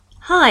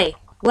Hi,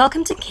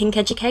 welcome to Kink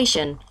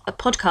Education, a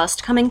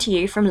podcast coming to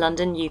you from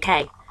London,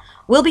 UK.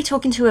 We'll be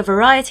talking to a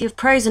variety of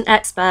pros and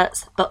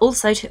experts, but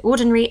also to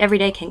ordinary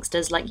everyday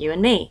kinksters like you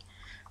and me.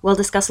 We'll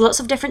discuss lots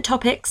of different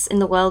topics in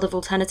the world of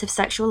alternative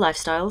sexual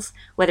lifestyles,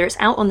 whether it's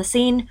out on the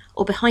scene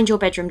or behind your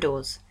bedroom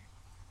doors.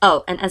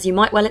 Oh, and as you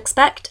might well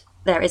expect,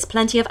 there is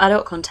plenty of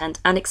adult content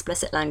and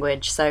explicit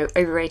language, so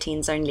over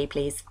 18s only,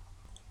 please.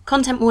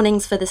 Content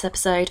warnings for this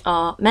episode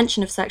are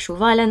mention of sexual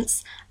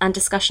violence and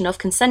discussion of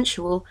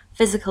consensual,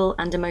 physical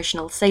and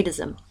emotional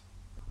sadism.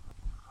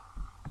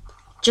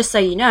 Just so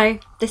you know,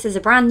 this is a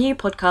brand new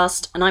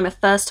podcast and I'm a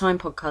first-time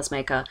podcast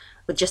maker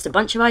with just a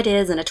bunch of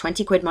ideas and a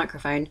 20 quid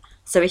microphone.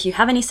 So if you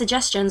have any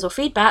suggestions or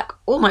feedback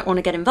or might want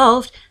to get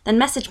involved, then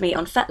message me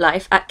on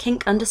FetLife at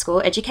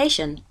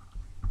kink_education.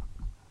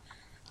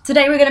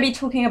 Today we're going to be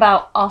talking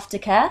about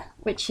aftercare,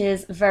 which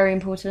is very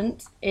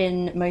important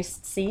in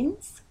most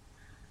scenes.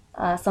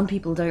 Some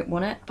people don't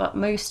want it, but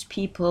most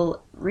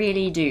people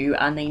really do,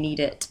 and they need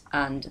it,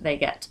 and they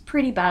get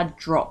pretty bad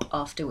drop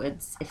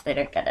afterwards if they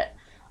don't get it.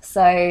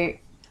 So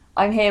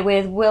I'm here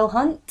with Will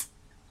Hunt.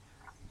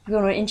 You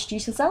want to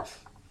introduce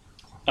yourself?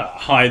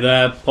 Hi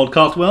there,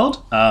 podcast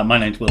world. My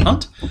name's Will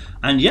Hunt,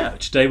 and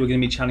today we're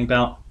going to be chatting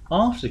about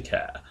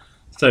aftercare.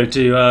 So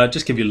to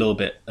just give you a little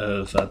bit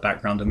of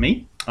background on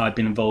me, I've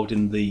been involved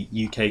in the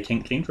UK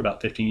kink scene for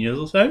about 15 years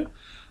or so.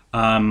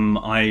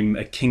 I'm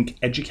a kink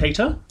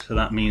educator, so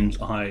that means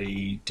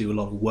I do a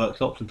lot of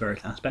workshops on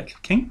various aspects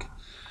of kink,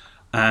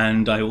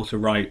 and I also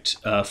write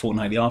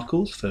fortnightly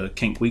articles for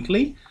Kink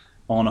Weekly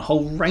on a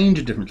whole range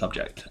of different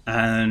subjects,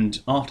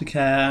 and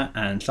aftercare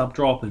and sub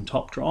drop and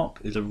top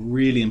drop is a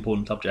really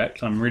important subject.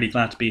 So I'm really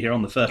glad to be here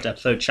on the first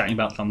episode chatting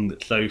about something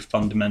that's so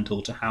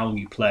fundamental to how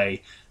you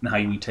play and how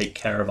we take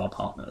care of our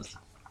partners.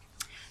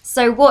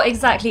 So what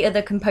exactly are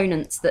the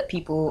components that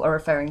people are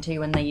referring to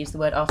when they use the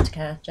word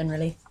aftercare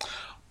generally?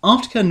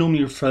 Aftercare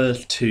normally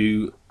refers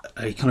to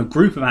a kind of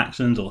group of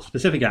actions or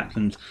specific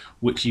actions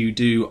which you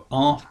do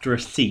after a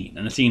scene.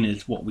 And a scene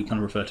is what we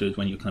kind of refer to as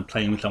when you're kind of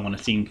playing with someone. A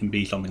scene can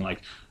be something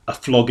like a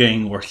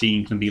flogging, or a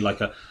scene can be like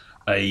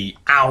a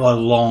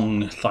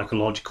hour-long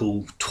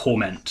psychological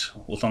torment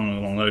or something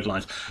along those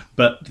lines.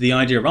 But the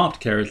idea of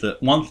aftercare is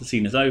that once the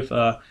scene is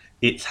over,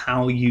 it's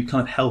how you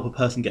kind of help a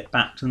person get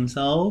back to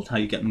themselves, how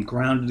you get them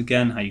grounded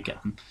again, how you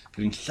get them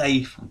feeling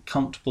safe and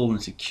comfortable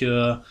and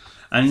secure,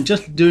 and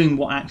just doing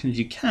what actions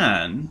you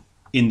can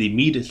in the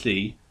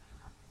immediacy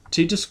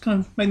to just kind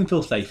of make them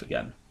feel safe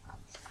again.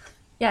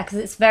 Yeah,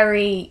 because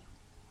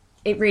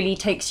it really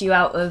takes you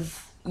out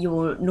of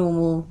your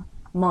normal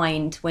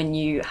mind when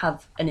you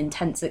have an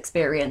intense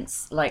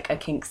experience like a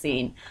kink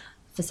scene.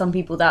 For some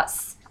people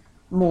that's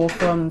more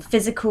from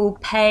physical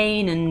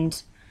pain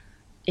and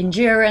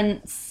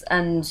endurance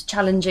and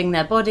challenging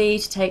their body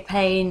to take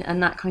pain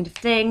and that kind of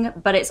thing,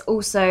 but it's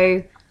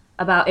also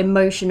about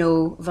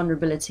emotional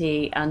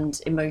vulnerability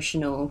and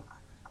emotional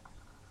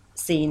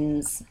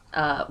scenes,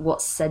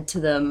 what's said to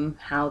them,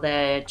 how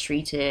they're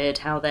treated,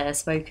 how they're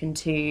spoken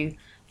to.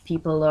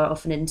 People are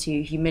often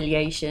into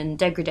humiliation,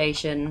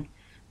 degradation,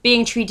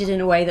 being treated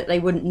in a way that they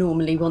wouldn't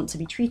normally want to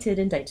be treated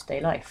in day-to-day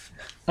life.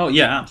 Oh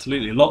yeah,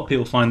 absolutely. A lot of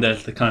people find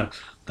there's the kind of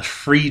the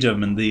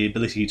freedom and the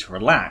ability to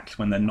relax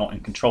when they're not in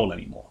control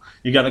anymore.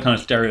 You get the kind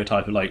of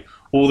stereotype of like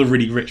all the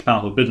really rich,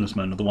 powerful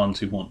businessmen are the ones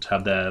who want to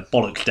have their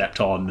bollocks stepped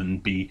on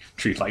and be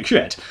treated like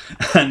shit.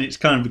 And it's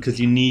kind of because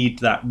you need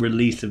that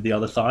release of the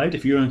other side.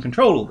 If you're in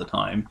control all the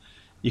time,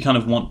 you kind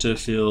of want to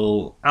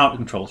feel out of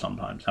control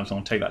sometimes, have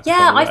someone take that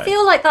control away. I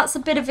feel like that's a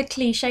bit of a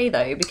cliche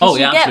though, because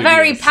you get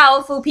very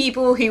powerful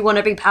people who want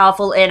to be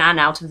powerful in and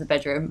out of the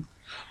bedroom.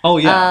 Oh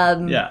yeah,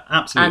 yeah,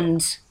 absolutely.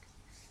 And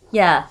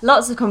yeah,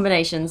 lots of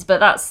combinations, but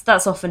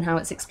that's often how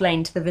it's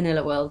explained to the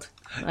vanilla world.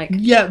 Like,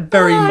 yeah,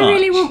 very much. I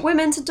really want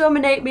women to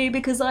dominate me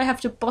because I have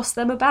to boss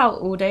them about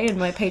all day in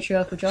my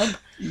patriarchal job.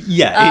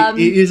 Yeah, it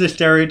is a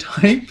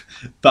stereotype,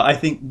 but I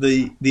think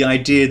the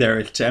idea there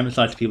is to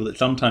emphasise to people that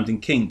sometimes in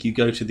kink you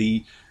go to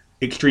the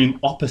extreme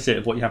opposite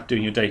of what you have to do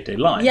in your day-to-day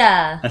life.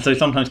 Yeah. And so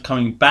sometimes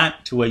coming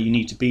back to where you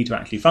need to be to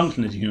actually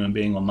function as a human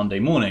being on Monday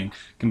morning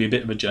can be a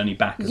bit of a journey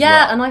back as well.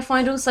 Yeah, and I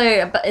find also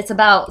it's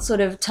about sort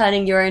of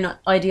turning your own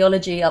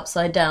ideology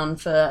upside down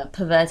for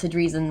perverted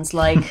reasons,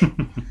 like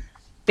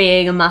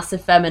being a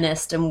massive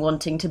feminist and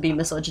wanting to be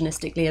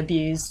misogynistically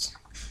abused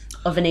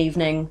of an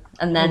evening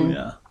and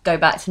then go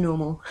back to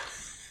normal.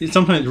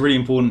 Sometimes it's really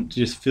important to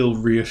just feel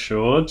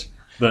reassured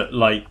that,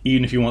 like,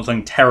 even if you want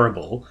something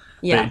terrible,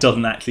 that it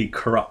doesn't actually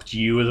corrupt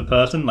you as a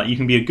person. Like, you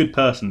can be a good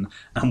person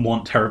and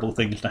want terrible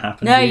things to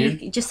happen to you.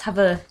 You just have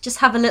a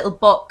little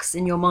box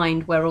in your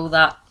mind where all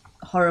that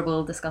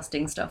horrible,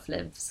 disgusting stuff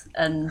lives,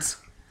 and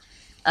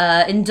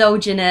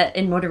indulge in it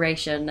in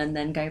moderation, and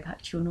then go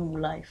back to your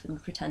normal life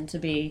and pretend to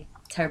be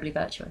terribly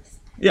virtuous.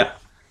 Yeah,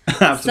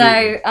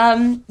 absolutely.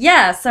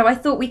 So I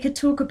thought we could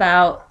talk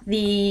about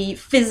the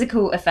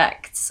physical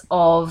effects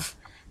of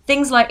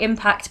things like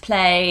impact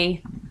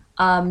play.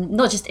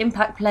 Not just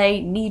impact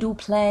play, needle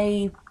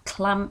play,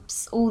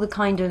 clamps, all the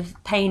kind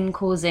of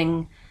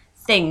pain-causing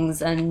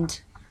things, and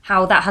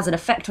how that has an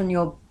effect on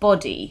your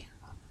body.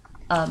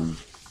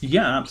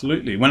 Yeah,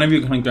 absolutely. Whenever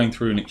you're kind of going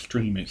through an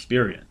extreme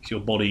experience, your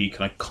body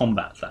kind of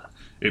combats that.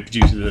 It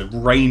produces a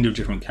range of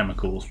different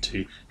chemicals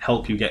to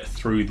help you get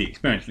through the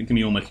experience. It can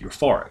be almost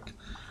euphoric.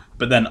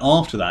 But then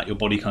after that, your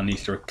body kind of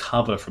needs to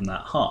recover from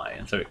that high,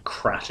 and so it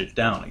crashes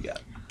down again.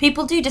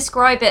 People do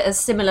describe it as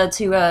similar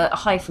to a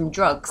high from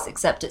drugs,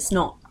 except it's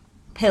not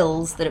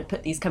pills that have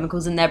put these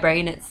chemicals in their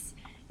brain, it's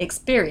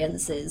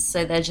experiences.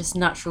 So they're just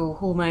natural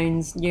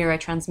hormones,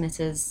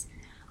 neurotransmitters.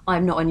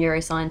 I'm not a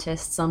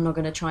neuroscientist, so I'm not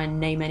going to try and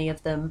name any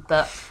of them,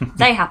 but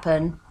they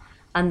happen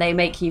and they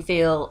make you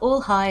feel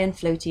all high and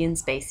floaty and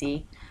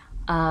spacey.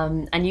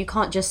 And you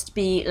can't just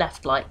be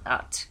left like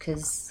that,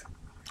 because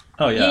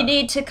you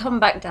need to come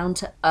back down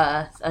to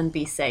earth and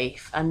be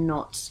safe and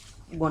not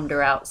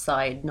wander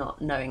outside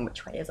not knowing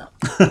which way is up.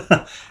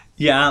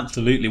 Yeah,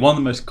 absolutely. One of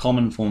the most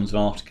common forms of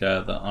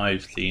aftercare that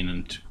I've seen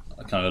and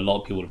kind of a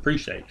lot of people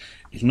appreciate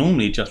is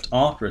normally just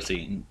after a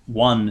scene,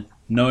 one,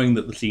 knowing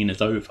that the scene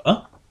is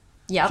over.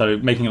 Yeah. So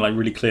making it like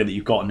really clear that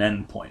you've got an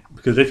end point.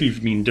 Because if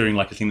you've been doing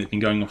like a scene that's been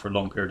going on for a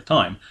long period of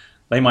time,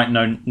 they might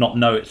not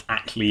know it's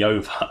actually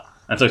over.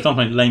 And so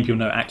sometimes letting people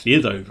know it actually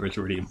is over is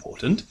really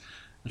important.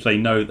 So they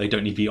know they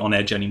don't need to be on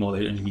edge anymore,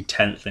 they don't need to be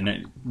tense, they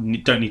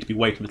don't need to be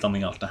waiting for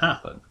something else to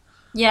happen.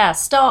 Yeah,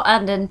 start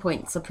and end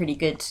points are pretty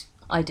good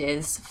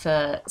ideas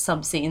for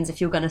some scenes if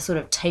you're going to sort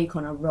of take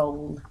on a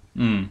role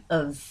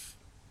of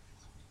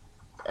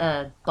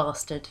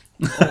bastard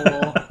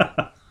or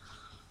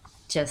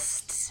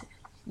just,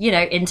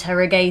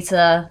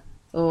 interrogator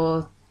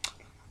or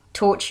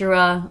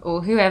torturer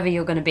or whoever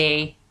you're going to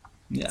be.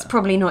 Yeah. It's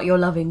probably not your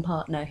loving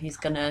partner who's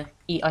going to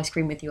eat ice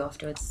cream with you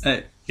afterwards.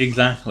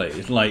 Exactly.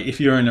 It's like if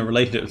you're in a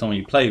relationship with someone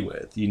you play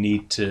with, you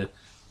need to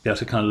be able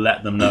to kind of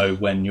let them know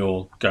when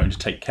you're going to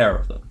take care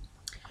of them.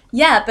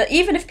 Yeah, but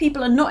even if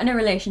people are not in a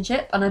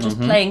relationship and are just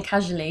playing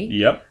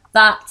casually,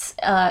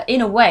 that,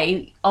 in a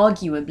way,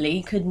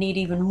 arguably, could need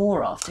even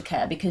more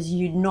aftercare because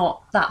you're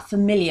not that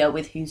familiar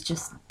with who's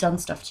just done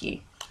stuff to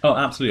you. Oh,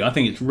 absolutely. I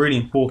think it's really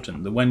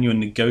important that when you're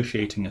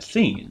negotiating a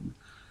scene,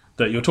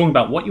 that you're talking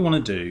about what you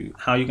want to do,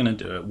 how you're going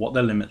to do it, what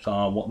their limits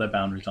are, what their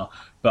boundaries are.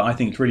 But I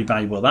think it's really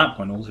valuable at that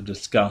point also to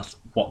discuss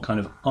what kind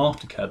of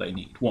aftercare they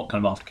need, what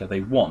kind of aftercare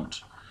they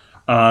want.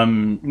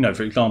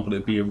 For example, it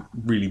would be a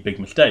really big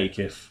mistake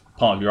if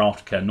part of your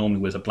aftercare normally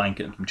was a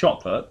blanket and some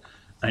chocolate,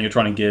 and you're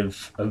trying to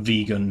give a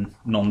vegan,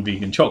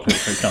 non-vegan chocolate,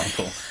 for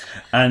example.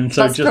 And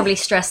so that's probably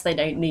stress they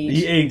don't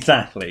need.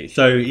 Exactly.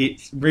 So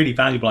it's really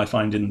valuable, I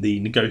find, in the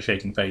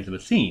negotiating phase of a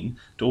scene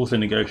to also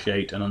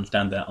negotiate and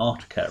understand their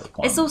aftercare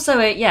requirements.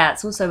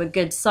 It's also a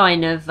good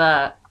sign of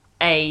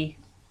a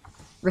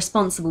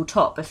responsible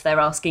top if they're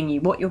asking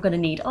you what you're going to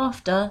need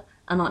after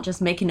and not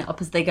just making it up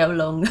as they go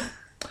along.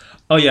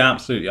 Oh yeah,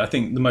 absolutely. I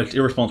think the most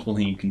irresponsible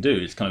thing you can do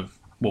is one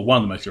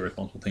of the most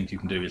irresponsible things you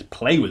can do is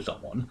play with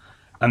someone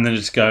and then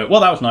just go,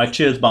 well, that was nice,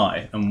 cheers,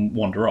 bye, and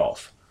wander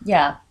off.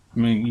 Yeah. I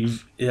mean,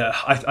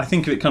 I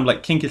think of it kind of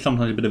like kink is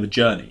sometimes a bit of a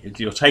journey. If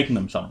you're taking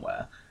them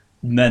somewhere,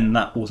 then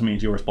that also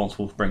means you're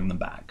responsible for bringing them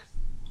back.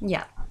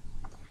 Yeah.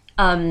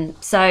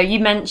 So you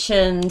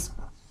mentioned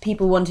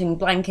people wanting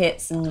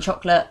blankets and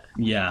chocolate.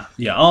 Yeah.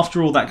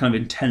 After all that kind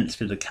of intense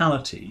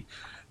physicality,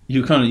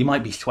 you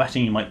might be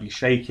sweating, you might be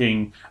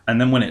shaking, and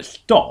then when it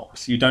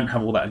stops, you don't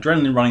have all that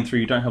adrenaline running through,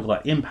 you don't have all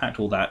that impact,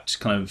 all that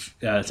kind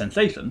of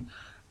sensation.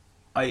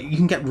 You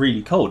can get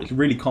really cold. It's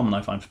really common,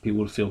 I find, for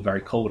people to feel very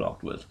cold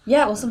afterwards.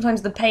 Yeah, well,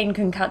 sometimes the pain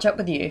can catch up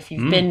with you if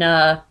you've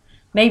been,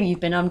 maybe you've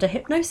been under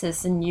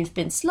hypnosis and you've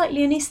been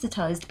slightly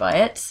anaesthetised by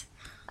it,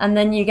 and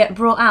then you get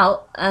brought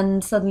out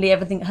and suddenly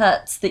everything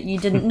hurts that you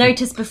didn't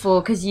notice before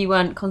because you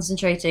weren't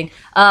concentrating.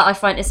 I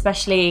find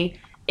especially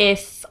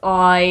if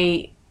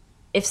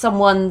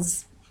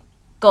someone's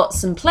got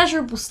some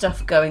pleasurable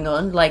stuff going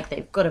on, like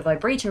they've got a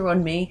vibrator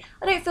on me,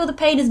 I don't feel the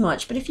pain as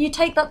much. But if you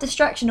take that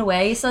distraction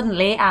away,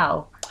 suddenly,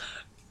 ow.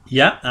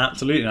 Yeah,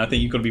 absolutely. And I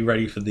think you've got to be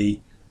ready for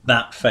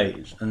that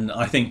phase. And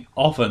I think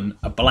often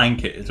a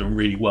blanket is a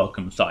really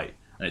welcome sight.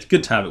 And it's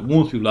good to have it,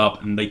 warms people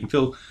up, and they can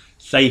feel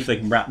safe, they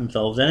can wrap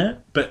themselves in it.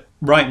 But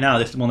right now,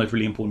 this is one of those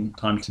really important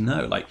times to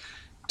know, like,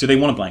 do they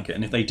want a blanket?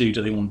 And if they do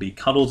they want to be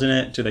cuddled in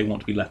it? Do they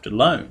want to be left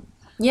alone?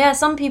 Yeah,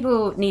 some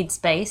people need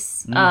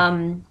space.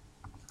 Other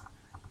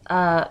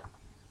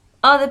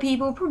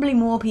people, probably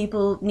more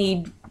people,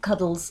 need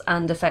cuddles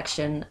and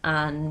affection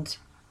and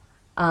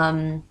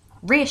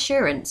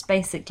reassurance,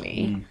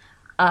 basically.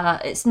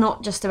 It's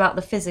not just about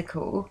the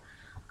physical.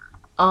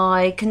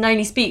 I can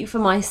only speak for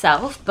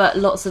myself, but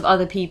lots of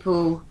other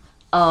people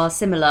are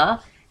similar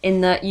in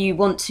that you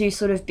want to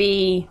sort of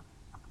be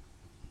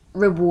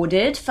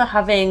rewarded for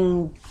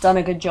having done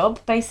a good job,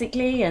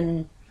 basically,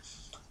 and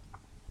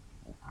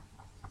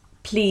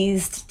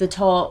pleased the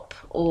top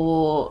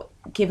or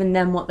given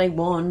them what they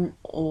want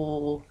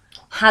or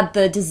had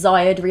the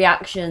desired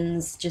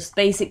reactions, just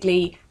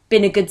basically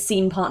been a good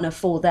scene partner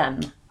for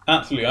them.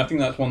 Absolutely. I think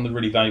that's one of the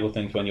really valuable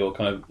things when you're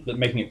kind of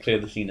making it clear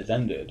the scene has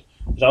ended.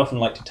 Is I often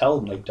like to tell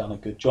them they've done a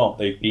good job,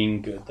 they've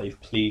been good, they've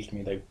pleased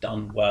me, they've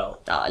done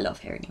well. Oh, I love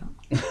hearing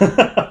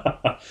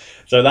that.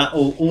 So that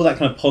all that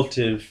kind of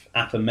positive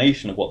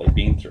affirmation of what they've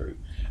been through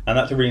And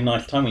that's a really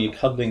nice time when you're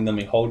cuddling them,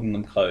 you're holding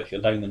them close,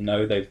 you're letting them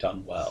know they've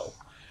done well.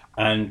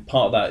 And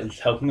part of that is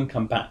helping them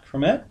come back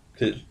from it,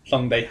 because it's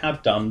something they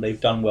have done, they've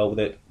done well with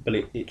it, but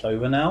it's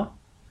over now.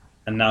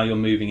 And now you're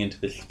moving into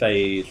this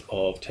phase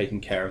of taking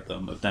care of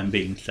them, of them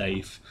being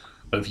safe,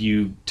 of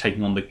you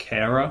taking on the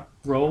carer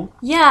role.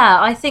 Yeah,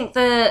 I think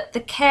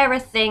the carer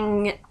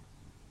thing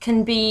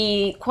can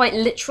be quite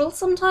literal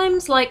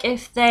sometimes. Like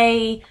if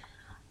they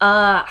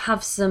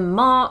have some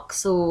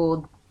marks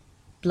or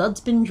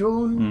blood's been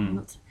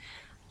drawn.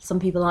 Some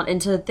people aren't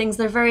into things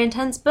that are very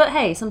intense, but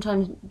hey,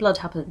 sometimes blood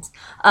happens.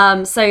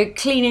 So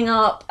cleaning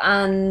up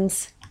and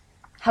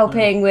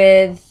helping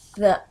with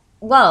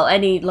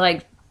any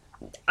like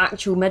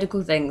actual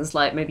medical things,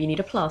 like maybe you need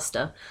a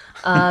plaster,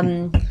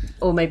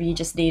 or maybe you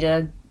just need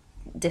a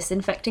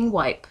disinfecting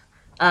wipe.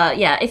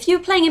 If you're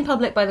playing in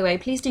public, by the way,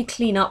 please do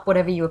clean up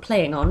whatever you were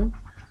playing on,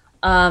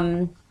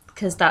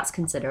 because that's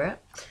considerate.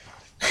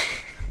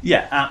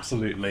 Yeah,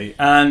 absolutely.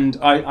 And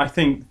I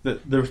think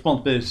that the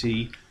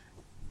responsibility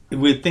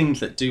with things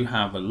that do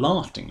have a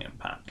lasting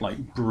impact,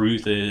 like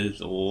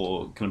bruises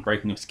or kind of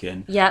breaking of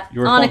skin. Yeah,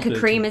 arnica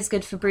cream is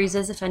good for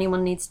bruises, if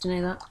anyone needs to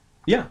know that.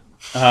 Yeah.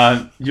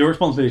 Your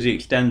responsibility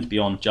extends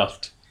beyond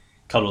just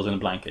cuddles in a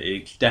blanket. It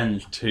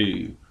extends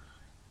to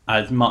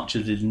as much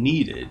as is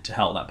needed to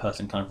help that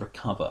person kind of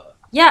recover.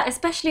 Yeah,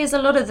 especially as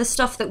a lot of the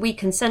stuff that we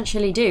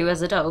consensually do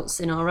as adults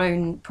in our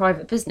own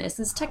private business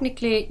is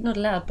technically not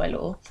allowed by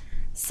law.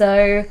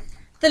 So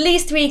the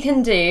least we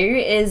can do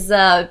is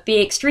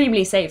be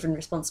extremely safe and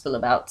responsible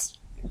about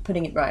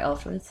putting it right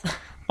afterwards.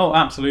 Oh,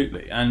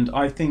 absolutely. And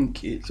I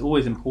think it's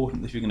always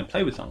important if you're going to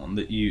play with someone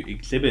that you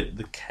exhibit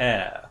the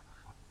care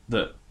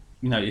that,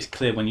 is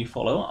clear when you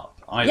follow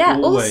up.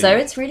 Also,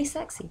 it's really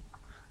sexy.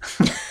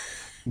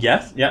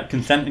 Yes, yeah,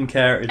 consent and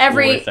care is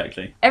always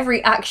sexy.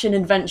 Every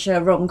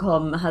action-adventure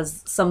rom-com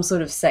has some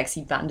sort of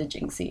sexy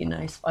bandaging scene,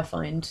 I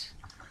find.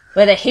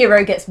 Where the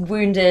hero gets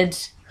wounded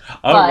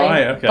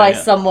by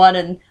someone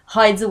and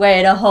hides away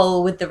in a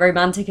hole with the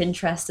romantic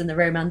interest, and the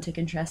romantic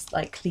interest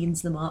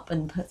cleans them up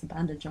and puts a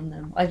bandage on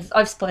them.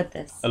 I've spotted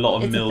this. A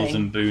lot of Mills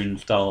and Boon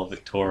style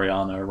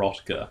Victoriana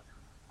erotica.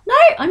 No,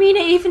 I mean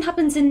it even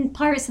happens in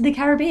Pirates of the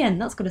Caribbean.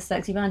 That's got a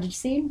sexy bandage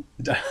scene.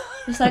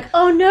 It's like,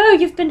 oh no,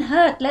 you've been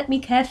hurt. Let me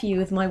care for you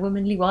with my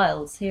womanly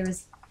wiles. Here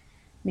is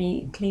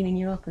me cleaning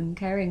you up and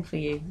caring for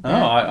you.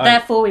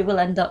 Therefore, we will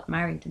end up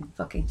married and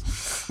fucking.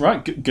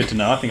 Right, good to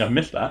know. I think I've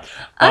missed that.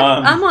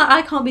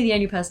 I can't be the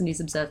only person who's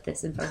observed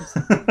this in photos.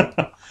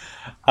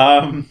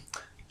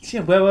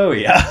 Where were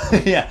we?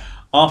 Yeah,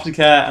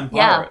 Aftercare and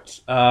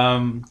Pirates.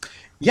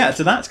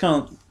 So that's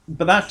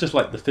but that's just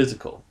like the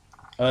physical.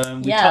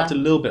 We touched a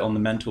little bit on the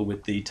mental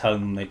with the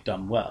telling them they've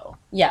done well.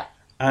 Yeah.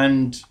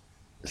 And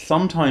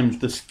sometimes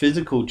this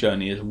physical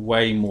journey is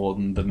way more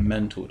than the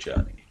mental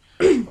journey.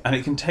 And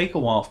it can take a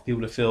while for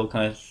people to feel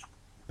kind of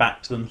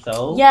back to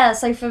themselves. Yeah,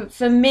 so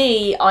for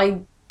me, I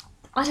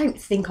don't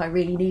think I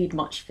really need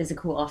much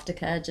physical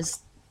aftercare,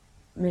 just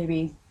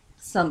maybe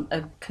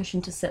a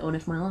cushion to sit on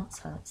if my arse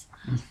hurts.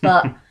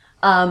 But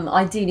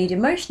I do need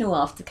emotional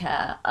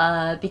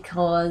aftercare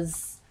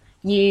because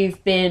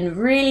you've been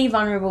really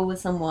vulnerable with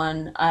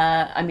someone.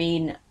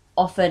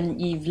 Often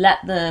you've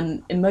let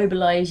them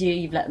immobilize you,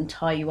 you've let them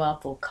tie you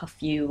up or cuff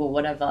you or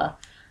whatever.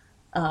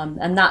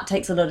 And that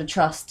takes a lot of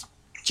trust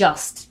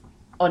just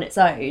on its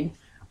own.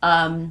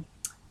 And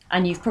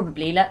you've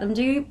probably let them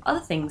do other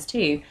things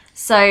too.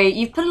 So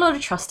you've put a lot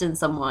of trust in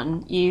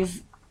someone,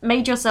 you've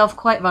made yourself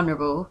quite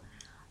vulnerable,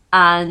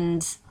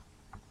 and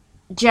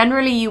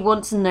generally you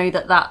want to know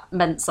that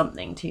meant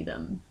something to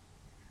them.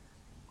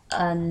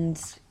 And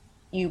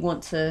you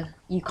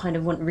kind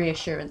of want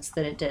reassurance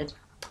that it did.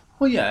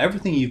 Well, yeah,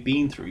 everything you've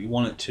been through, you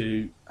want it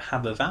to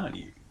have a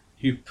value.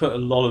 You've put a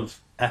lot of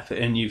effort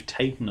in, you've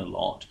taken a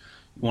lot,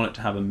 you want it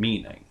to have a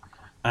meaning.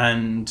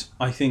 And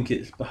I think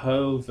it's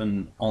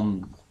behoven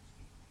on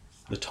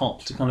the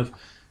top to kind of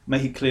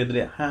make it clear that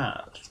it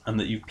has, and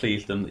that you've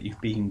pleased them, that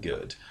you've been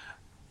good,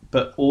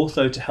 but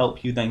also to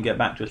help you then get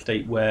back to a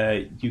state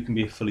where you can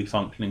be a fully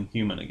functioning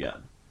human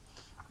again.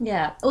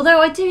 Yeah,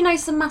 although I do know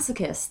some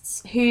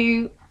masochists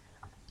who,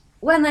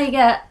 when they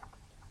get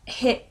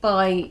hit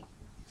by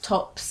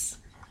tops,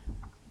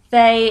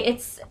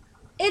 it's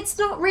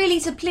not really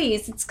to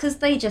please, it's because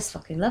they just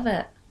fucking love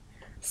it.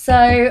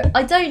 So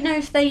I don't know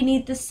if they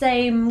need the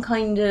same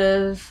kind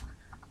of,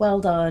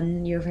 well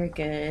done, you're very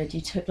good, you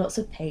took lots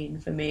of pain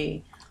for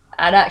me.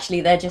 And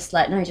actually they're just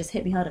like, no, just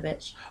hit me harder,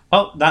 bitch.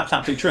 Oh, that's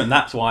absolutely true, and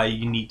that's why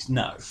you need to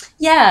know.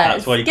 Yeah,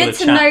 that's why you got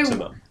to chat to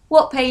them.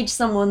 What page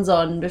someone's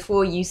on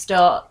before you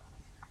start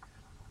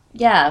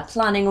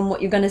planning on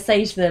what you're going to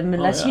say to them,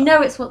 unless you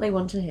know it's what they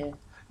want to hear.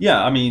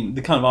 Yeah, I mean,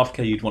 the kind of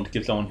aftercare you'd want to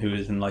give someone who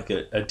is in like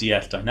a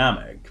DS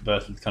dynamic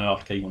versus the kind of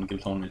aftercare you want to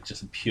give someone who's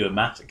just a pure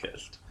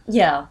masochist.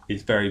 Yeah.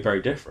 Is very,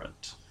 very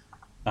different.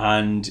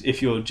 And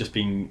if you're just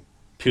being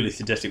purely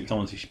sadistic with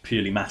someone who's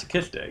purely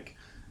masochistic,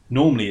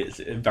 normally it's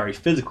a very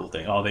physical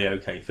thing. Are they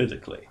okay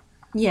physically?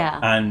 Yeah.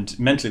 And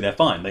mentally they're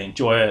fine. They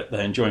enjoy it.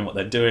 They're enjoying what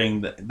they're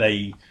doing.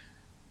 They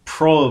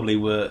probably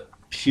were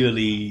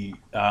purely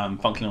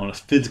functioning on a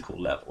physical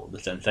level, the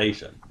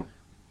sensation.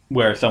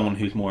 Whereas someone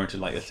who's more into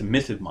like a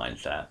submissive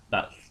mindset,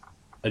 that's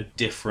a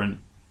different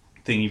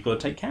thing you've got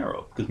to take care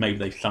of, because maybe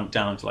they've sunk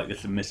down to like the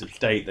submissive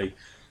state. They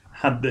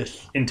had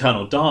this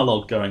internal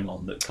dialogue going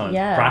on that kind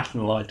of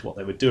rationalized what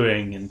they were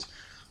doing and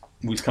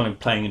was kind of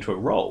playing into a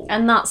role.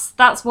 And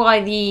that's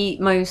why the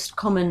most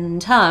common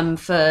term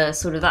for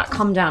sort of that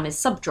come down is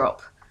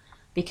sub-drop.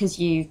 Because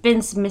you've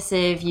been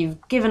submissive,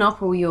 you've given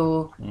up all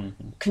your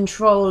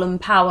control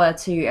and power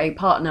to a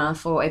partner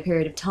for a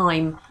period of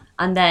time,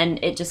 and then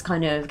it just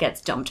kind of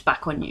gets dumped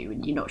back on you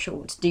and you're not sure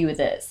what to do with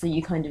it. So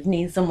you kind of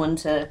need someone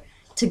to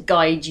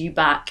guide you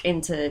back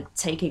into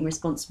taking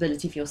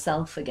responsibility for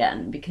yourself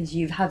again, because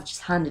you have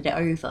just handed it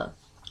over.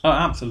 Oh,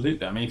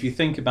 absolutely. I mean, if you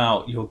think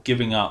about you're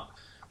giving up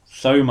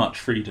so much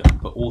freedom,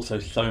 but also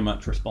so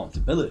much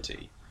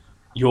responsibility,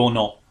 you're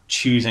not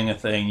choosing a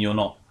thing, you're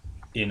not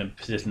in a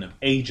position of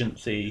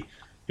agency,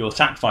 you're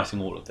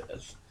sacrificing all of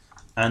this.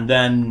 And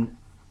then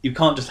you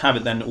can't just have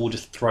it then all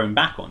just thrown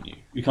back on you.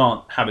 You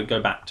can't have it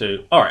go back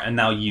to, all right, and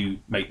now you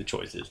make the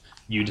choices.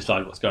 You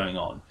decide what's going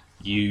on.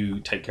 You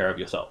take care of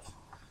yourself.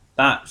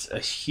 That's a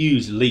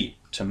huge leap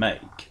to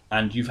make.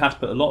 And you've had to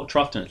put a lot of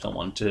trust in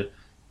someone to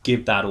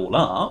give that all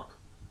up.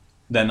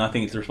 Then I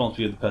think it's the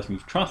responsibility of the person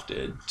you've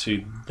trusted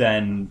to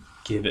then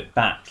give it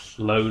back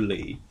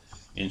slowly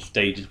in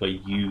stages where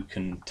you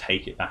can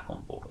take it back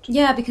on board.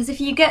 Yeah, because if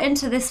you get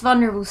into this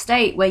vulnerable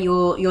state where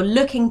you're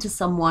looking to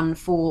someone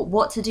for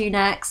what to do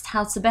next,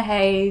 how to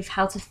behave,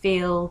 how to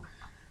feel,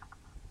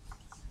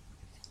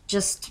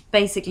 just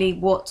basically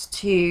what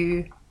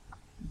to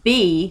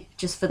be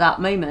just for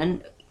that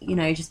moment, you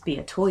know, just be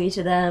a toy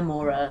to them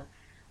or a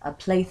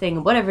plaything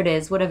or whatever it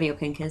is, whatever your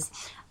kink is,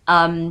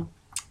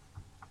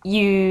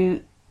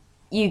 you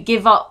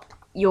give up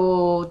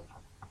your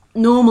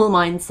normal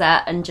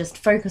mindset and just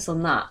focus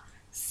on that.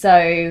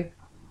 So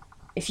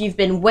if you've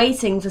been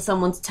waiting for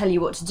someone to tell you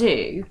what to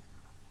do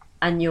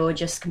and you're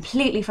just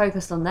completely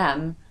focused on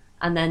them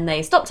and then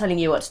they stop telling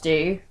you what to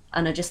do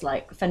and are just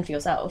like, fend for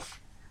yourself,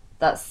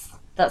 that's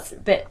a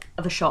bit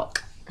of a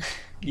shock.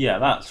 Yeah,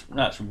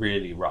 that's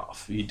really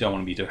rough. You don't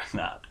want to be doing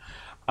that.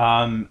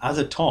 As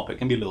a top, it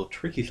can be a little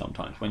tricky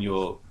sometimes when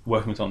you're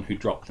working with someone who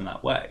drops in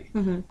that way.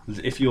 Because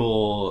if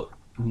you're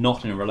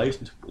not in a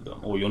relationship with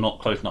them, or you're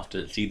not close enough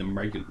to see them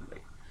regularly,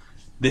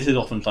 this is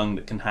often something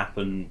that can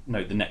happen, you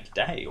know, the next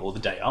day or the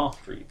day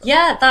after even.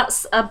 Yeah,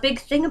 that's a big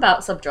thing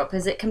about sub-drop,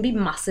 is it can be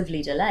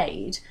massively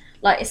delayed.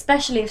 Like,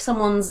 especially if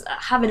someone's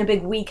having a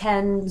big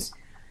weekend,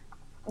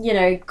 you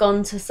know,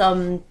 gone to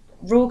some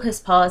raucous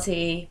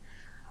party,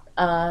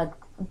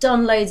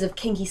 done loads of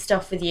kinky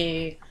stuff with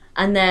you,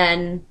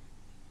 and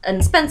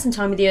spent some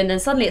time with you, and then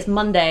suddenly it's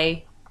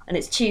Monday and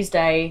it's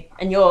Tuesday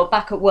and you're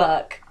back at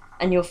work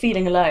and you're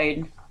feeling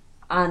alone,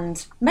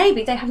 and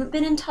maybe they haven't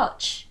been in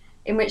touch,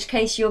 in which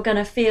case you're going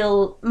to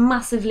feel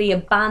massively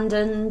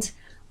abandoned,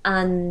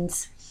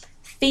 and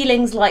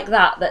feelings like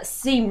that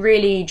seem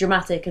really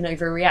dramatic and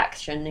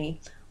overreaction-y,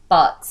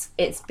 but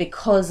it's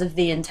because of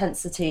the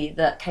intensity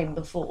that came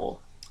before.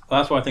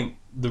 Well, that's why I think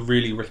the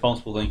really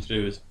responsible thing to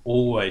do is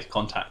always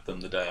contact them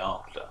the day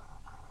after.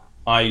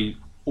 I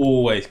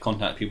always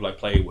contact people I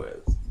play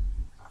with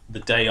the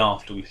day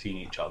after we've seen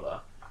each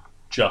other,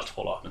 just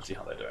follow up and see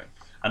how they're doing.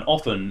 And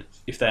often,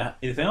 if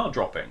they are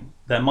dropping,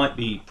 there might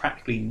be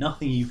practically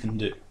nothing you can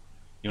do.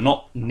 You're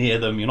not near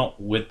them, you're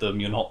not with them,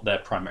 you're not their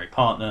primary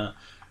partner,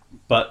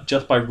 but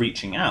just by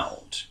reaching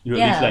out, you're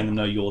at least letting them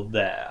know you're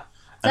there.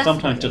 And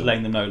sometimes just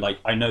letting them know, like,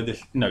 I know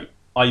this, no,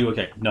 are you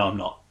okay? No, I'm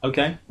not.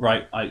 Okay,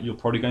 right, you're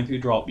probably going through a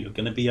drop, you're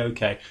going to be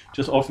okay.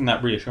 Just offering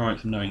that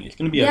reassurance of knowing it's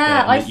going to be okay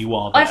and that you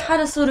are there. I've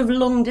had a sort of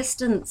long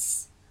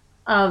distance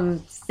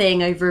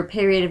thing over a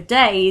period of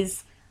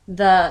days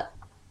that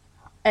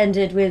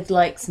ended with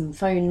like some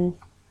phone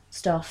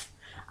stuff,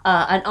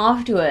 and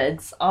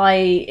afterwards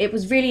it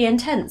was really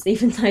intense,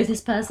 even though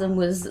this person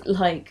was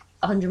like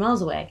 100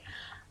 miles away.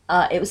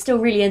 It was still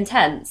really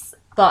intense,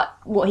 but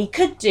what he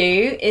could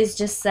do is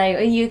just say,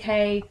 are you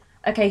okay?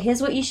 Okay,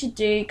 here's what you should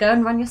do. Go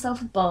and run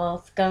yourself a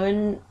bath, go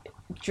and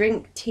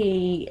drink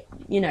tea,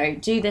 you know,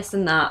 do this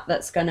and that,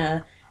 that's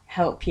gonna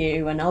help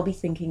you, and I'll be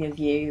thinking of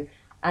you.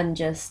 And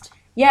just,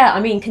 yeah, I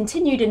mean,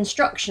 continued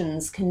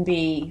instructions can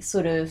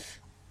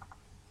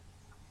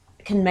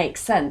make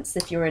sense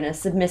if you're in a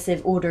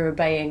submissive, order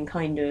obeying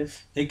kind of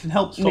It can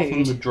help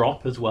soften the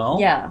drop as well.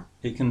 Yeah.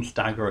 It can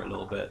stagger it a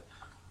little bit.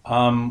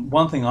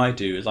 One thing I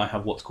do is I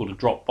have what's called a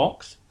drop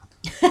box.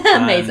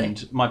 Amazing. And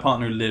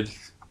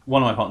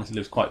one of my partners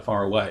lives quite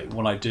far away.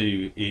 What I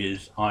do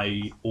is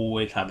I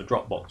always have a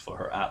drop box for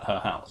her at her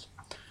house.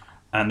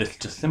 And it's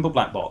just a simple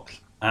black box.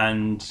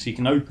 And she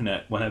can open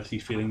it whenever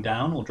she's feeling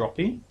down or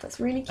droppy. That's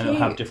really cute. And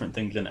it'll have different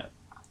things in it.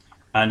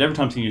 And every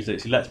time she uses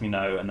it, she lets me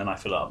know, and then I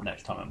fill it up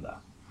next time I'm there.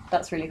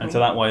 That's really cool. And so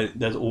that way,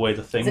 there's always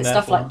a thing there. Is it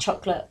stuff like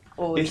chocolate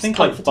or it's just things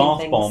like bath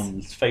things?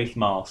 bombs, face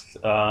masks,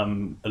 a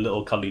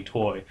little cuddly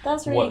toy.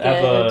 That's really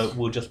Whatever good.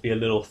 will just be a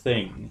little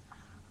thing,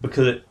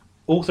 because it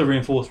also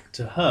reinforces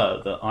to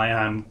her that I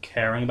am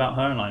caring about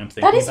her and I am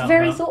thinking about her. That is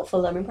very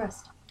thoughtful. I'm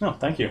impressed. Oh,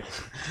 thank you.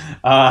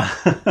 Uh,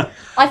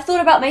 I've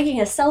thought about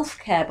making a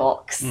self-care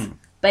box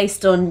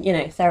based on,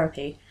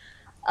 therapy.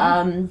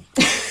 And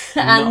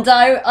Not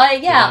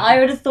I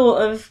would have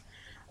thought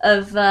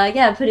of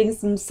putting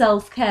some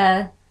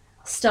self-care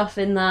stuff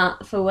in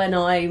that for when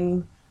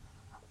I'm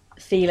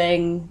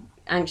feeling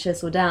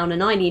anxious or down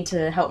and I need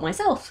to help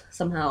myself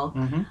somehow.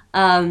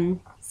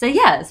 So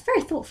yeah, it's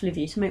very thoughtful of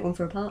you to make one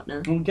for a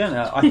partner. Well, again,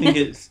 I think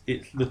it's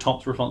the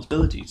top's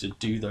responsibility to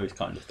do those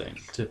kind of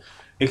things.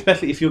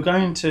 Especially if you're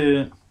going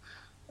to,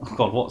 oh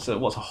God, what's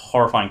a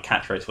horrifying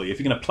catchphrase for you? If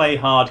you're going to play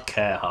hard,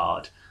 care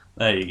hard.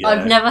 There you go.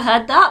 I've never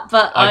heard that,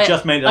 but I've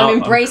just made it up. I'm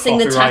embracing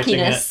the copywriting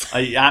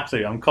tackiness.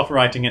 Absolutely, I'm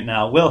copywriting it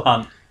now. Will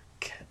Hunt,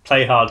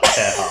 play hard,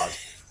 care hard.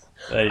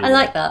 There you go.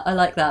 I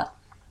like that.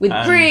 With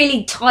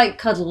really tight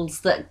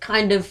cuddles that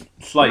kind of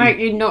make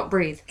you not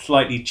breathe.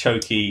 Slightly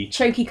choky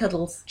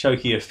Cuddles.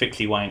 Choky or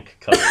fixie wank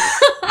cuddles.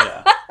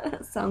 Yeah.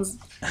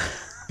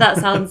 That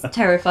sounds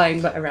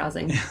terrifying but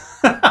arousing.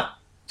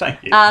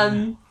 Thank you.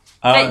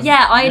 But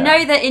yeah, I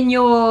know that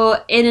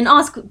in an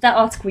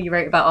article you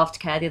wrote about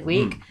Aftercare the other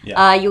week,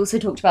 you also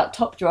talked about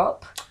top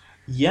drop.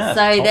 Yeah.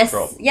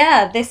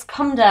 So this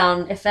come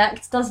down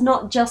effect does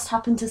not just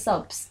happen to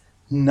subs.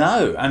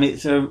 No, and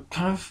it's a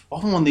kind of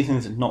often one of these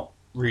things that's not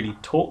really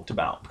talked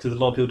about because a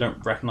lot of people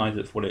don't recognise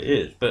it for what it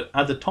is. But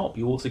at the top,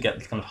 you also get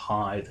this kind of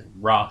high, this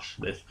rush,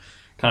 this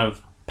kind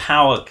of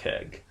power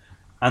kick,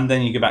 and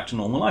then you go back to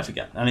normal life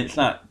again. And it's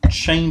that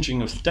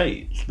changing of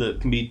states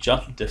that can be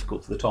just as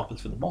difficult for the top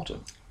as for the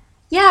bottom.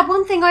 Yeah,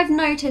 one thing I've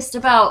noticed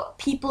about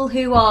people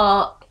who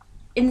are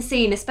in the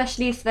scene,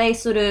 especially if they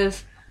sort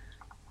of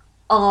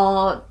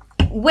are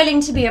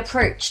willing to be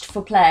approached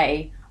for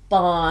play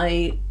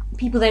by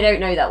people they don't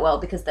know that well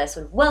because they're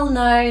sort of well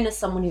known as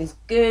someone who's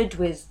good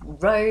with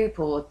rope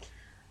or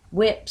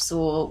whips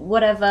or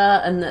whatever,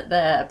 and that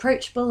they're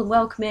approachable and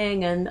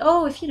welcoming, and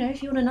if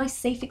you want a nice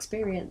safe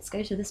experience,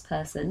 go to this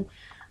person.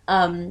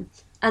 And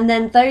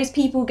then those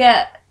people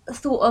get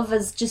thought of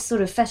as just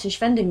sort of fetish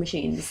vending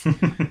machines.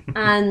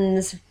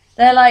 And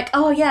they're like,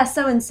 oh yeah,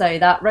 so and so,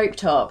 that rope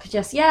top,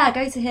 just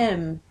go to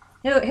him,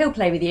 he'll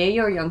play with you,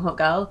 you're a young hot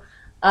girl,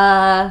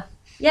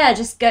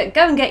 just go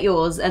and get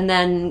yours, and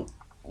then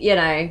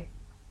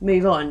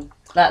move on.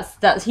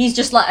 That's he's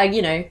just like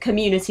a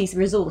community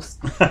resource.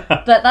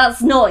 But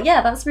that's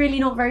really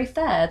not very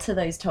fair to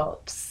those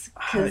tops,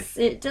 because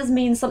it does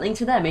mean something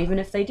to them even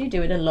if they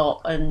do it a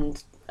lot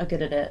and are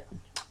good at it.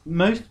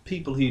 Most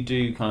people who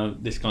do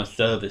this kind of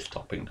service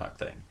topping type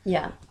thing,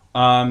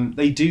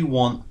 they do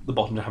want the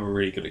bottom to have a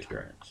really good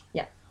experience.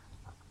 Yeah.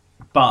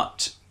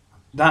 But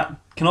that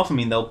can often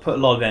mean they'll put a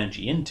lot of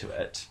energy into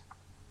it,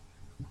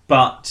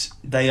 but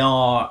they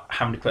are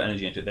having to put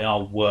energy into it. They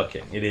are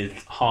working. It is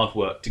hard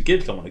work to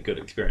give someone a good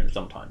experience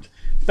sometimes,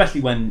 especially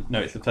when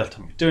it's the first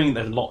time you're doing it.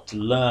 There's a lot to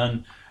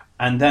learn,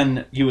 and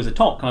then you as a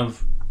top kind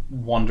of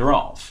wander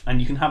off, and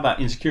you can have that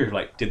insecurity,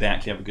 like, did they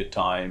actually have a good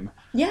time?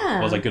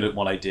 Yeah. Was I good at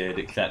what I did,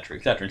 etc.,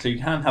 etc. And so you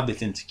can have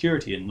this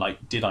insecurity in,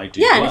 like, did I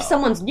do well? And if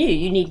someone's new,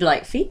 you need,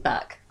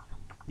 feedback.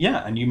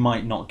 Yeah, and you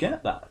might not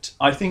get that.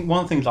 I think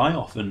one of the things I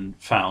often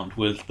found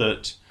was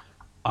that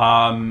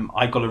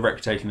I got a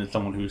reputation as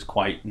someone who was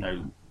quite,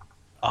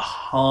 a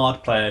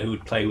hard player who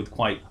would play with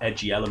quite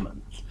edgy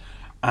elements.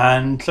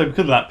 And so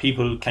because of that,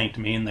 people came to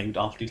me and they would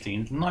ask do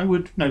scenes, and I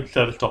would,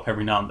 service top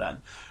every now and then.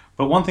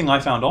 But one thing I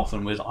found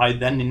often was I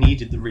then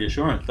needed the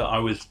reassurance that I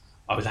was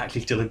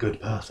actually still a good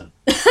person.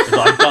 Because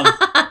I'd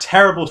done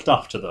terrible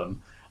stuff to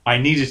them. I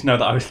needed to know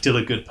that I was still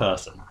a good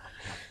person.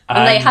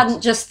 And they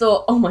hadn't just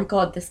thought, oh my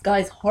God, this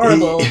guy's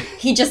horrible.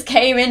 He just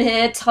came in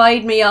here,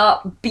 tied me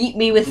up, beat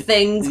me with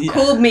things,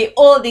 called me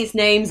all these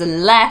names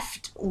and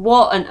left.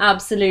 What an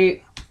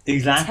absolute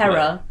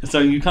terror. So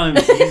you need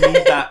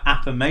that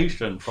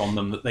affirmation from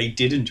them that they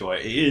did enjoy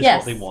it. It is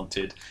what they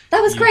wanted.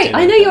 That was great.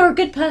 I know you're a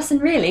good person,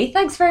 really.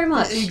 Thanks very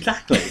much.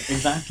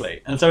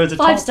 Exactly. And so as a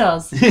 5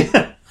 stars.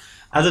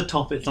 As a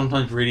top, it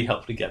sometimes really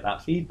helps to get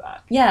that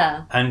feedback.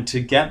 Yeah. And to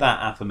get that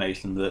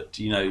affirmation that,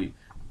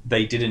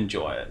 they did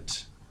enjoy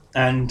it.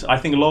 And I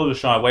think a lot of us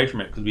shy away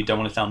from it because we don't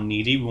want to sound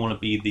needy. We want to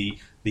be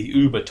the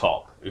uber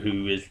top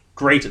who is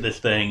great at this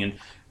thing and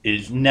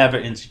is never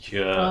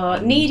insecure.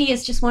 Needy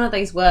is just one of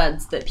those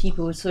words that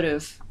people sort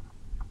of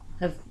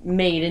have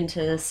made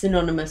into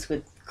synonymous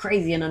with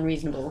crazy and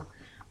unreasonable.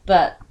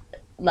 But,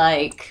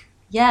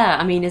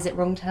 is it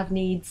wrong to have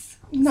needs?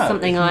 No,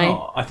 it's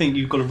not. I think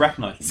you've got to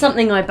recognise them.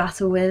 Something I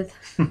battle with.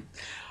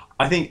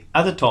 I think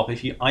as a top,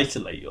 if you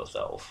isolate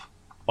yourself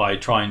by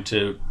trying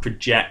to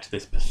project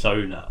this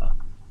persona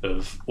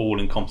of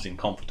all-encompassing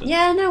confidence.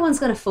 Yeah, no one's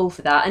going to fall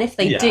for that. And if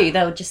they do,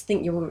 they'll just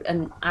think you're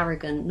an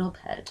arrogant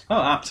knobhead. Oh,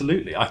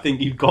 absolutely. I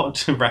think you've got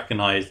to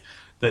recognise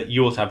that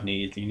you also have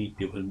needs. You need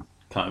people to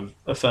kind of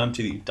affirm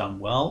to you that you've done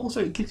well.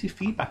 Also, it gives you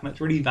feedback, and that's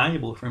really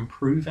valuable for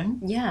improving.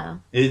 Yeah.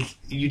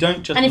 You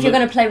don't just... And if you're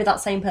going to play with that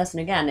same person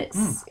again,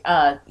 it's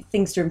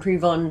things to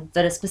improve on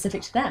that are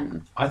specific to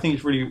them. I think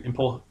it's really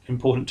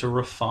important to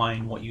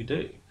refine what you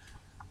do.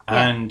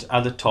 And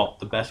at the top,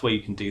 the best way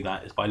you can do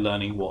that is by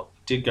learning what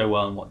did go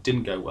well and what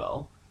didn't go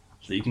well,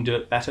 so you can do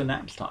it better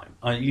next time.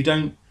 You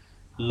don't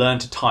learn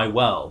to tie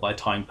well by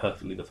tying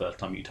perfectly the first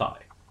time you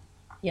tie.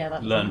 Yeah,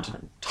 that Learn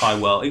to tie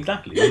well.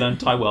 Exactly. You learn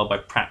to tie well by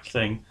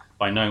practicing,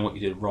 by knowing what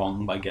you did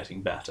wrong, by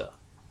getting better.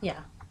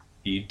 Yeah.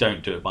 You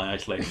don't do it by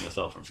isolating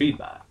yourself from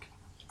feedback.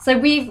 So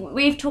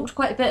we've talked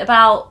quite a bit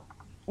about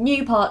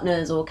new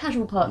partners or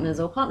casual partners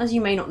or partners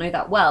you may not know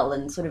that well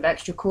and sort of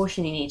extra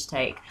caution you need to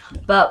take.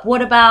 But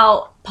what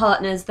about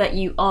partners that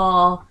you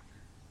are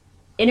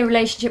in a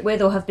relationship with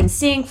or have been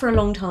seeing for a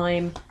long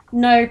time,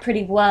 know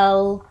pretty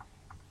well,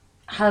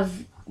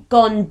 have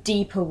gone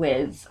deeper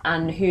with,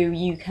 and who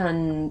you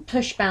can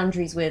push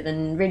boundaries with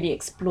and really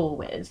explore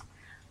with?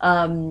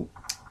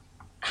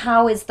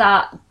 How is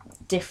that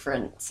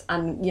different?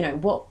 And, you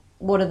know,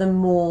 what are the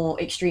more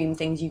extreme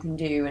things you can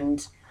do,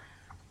 and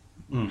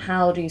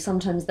how do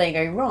sometimes they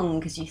go wrong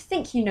because you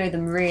think you know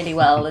them really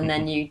well and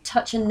then you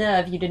touch a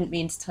nerve you didn't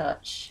mean to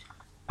touch?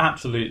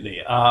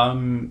 Absolutely.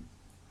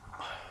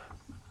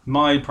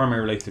 My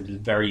primary relationship is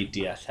very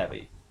DS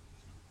heavy.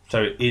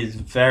 So it is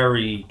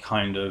very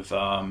kind of,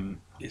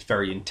 it's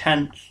very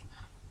intense.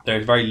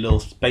 There's very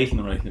little space in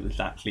the relationship that's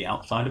actually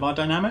outside of our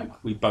dynamic.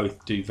 We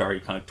both do very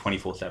kind of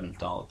 24/7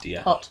 style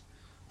DS. Hot.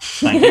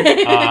 Thank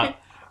you.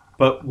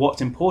 But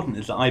what's important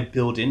is that I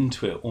build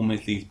into it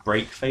almost these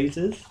break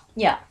phases.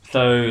 Yeah.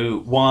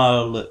 So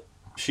while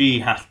she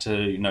has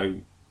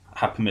to,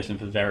 have permission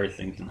for various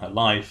things in her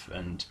life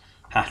and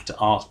has to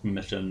ask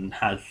permission,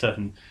 has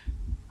certain...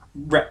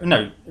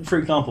 for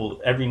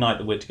example, every night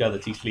that we're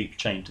together, she sleeps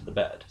chained to the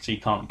bed. She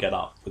can't get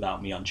up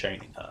without me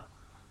unchaining her.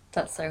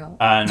 That's so hot.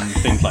 And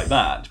things like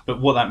that. But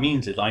what that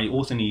means is I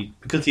also need,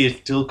 because he is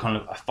still kind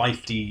of a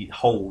feisty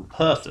whole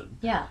person,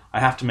 Yeah.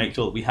 I have to make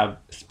sure that we have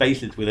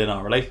spaces within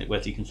our relationship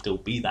where she can still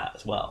be that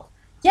as well.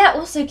 Yeah,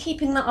 also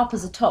keeping that up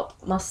as a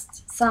top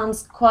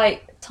sounds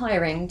quite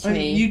tiring to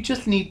me. You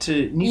just need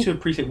to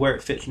appreciate where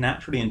it fits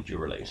naturally into your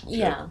relationship.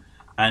 Yeah.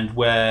 And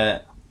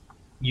where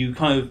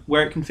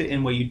where it can fit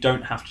in, where you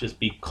don't have to just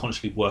be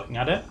consciously working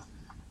at it.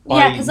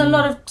 Yeah, because a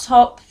lot of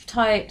top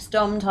types,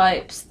 dom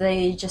types,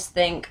 they just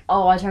think,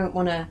 oh, I don't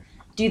want to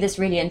do this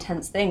really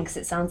intense thing because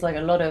it sounds like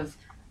a lot of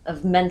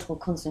mental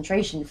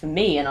concentration for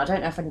me, and I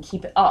don't know if I can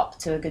keep it up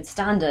to a good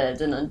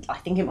standard, and I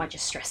think it might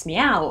just stress me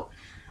out.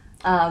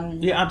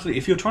 Yeah, absolutely.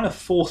 If you're trying to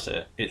force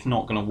it, it's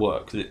not going to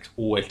work because it's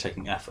always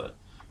taking effort.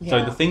 Yeah.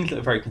 So the things that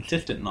are very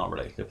consistent in our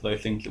relationship are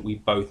those things that we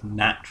both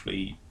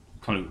naturally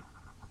kind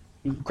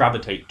of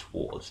gravitate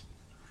towards.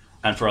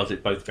 And for us,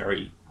 it's both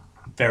very,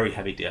 very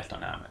heavy DS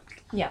dynamics.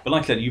 Yeah. But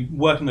like I said, you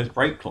work on those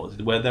break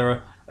clauses where there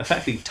are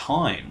effectively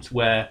times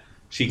where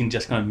she can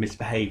just kind of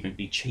misbehave and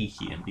be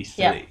cheeky and be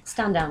silly. Yeah,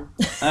 stand down.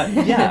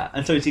 Yeah,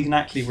 and so she can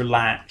actually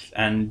relax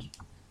and,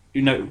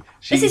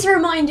 This is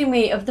reminding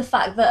me of the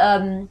fact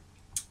that,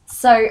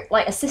 so,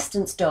 like,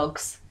 assistance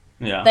dogs,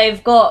 yeah,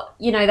 they've got,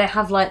 they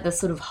have, like, the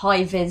sort of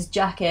high-vis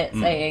jacket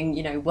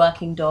saying,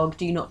 working dog,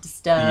 do not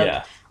disturb.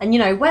 Yeah.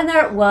 And, when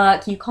they're at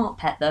work, you can't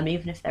pet them,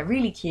 even if they're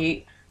really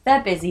cute.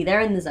 They're busy,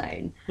 they're in the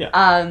zone. Yeah.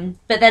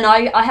 But then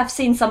I have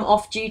seen some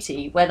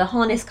off-duty where the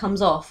harness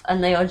comes off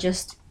and they are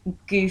just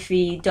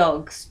goofy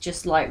dogs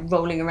just like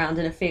rolling around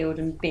in a field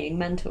and being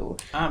mental.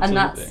 Absolutely. And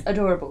that's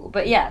adorable.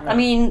 But yeah, I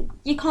mean,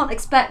 you can't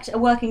expect a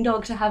working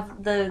dog to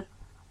have the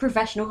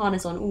professional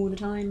harness on all the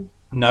time.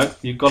 No,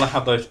 you've got to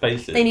have those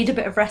spaces. They need a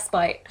bit of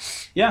respite.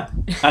 Yeah.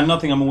 And another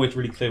thing I'm always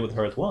really clear with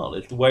her as well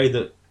is the way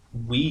that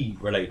we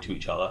relate to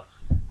each other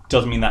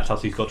doesn't mean that's how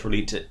she's got to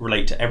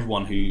relate to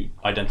everyone who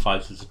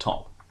identifies as a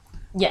top.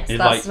 Yes, it's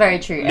that's very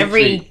true.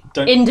 Every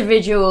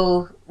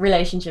individual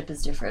relationship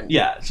is different.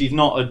 Yeah, she's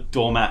not a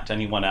doormat to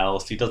anyone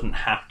else. She doesn't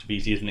have to be.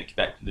 She isn't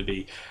expected to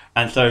be.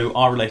 And so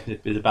our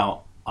relationship is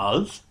about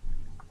us.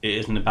 It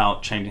isn't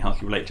about changing how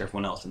she relates to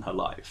everyone else in her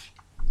life.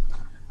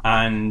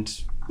 And,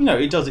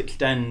 it does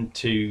extend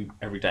to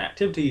everyday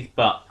activities,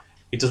 but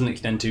it doesn't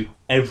extend to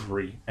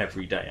everyday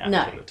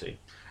activity. No.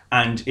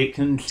 And it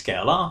can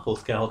scale up or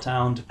scale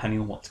down depending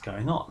on what's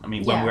going on. I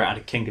mean, when we're at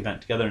a kink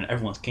event together and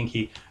everyone's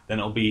kinky, then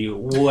it'll be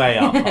way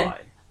up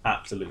high.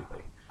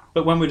 Absolutely.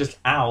 But when we're just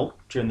out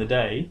during the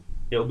day,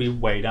 it'll be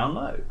way down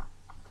low.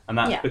 And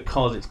that's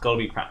because it's got to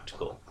be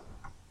practical.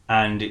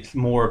 And it's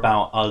more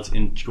about us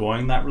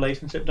enjoying that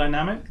relationship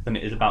dynamic than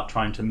it is about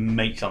trying to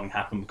make something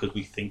happen because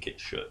we think it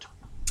should.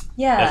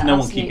 Yeah, there's no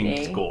absolutely. one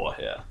keeping score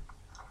here.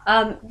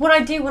 What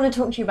I do want to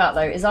talk to you about,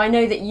 though, is I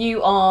know that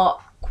you are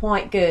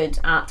quite good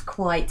at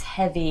quite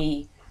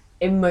heavy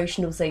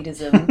emotional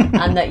sadism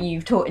and that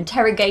you've taught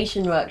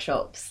interrogation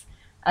workshops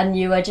and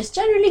you are just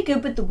generally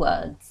good with the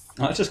words.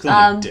 That's just because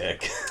I'm a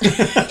dick.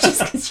 Just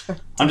 'cause you're a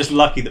dick. I'm just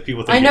lucky that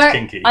people think it's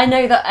kinky. I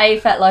know that a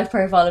FetLife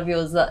profile of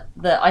yours that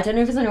I don't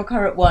know if it's on your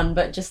current one,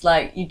 but just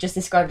like you just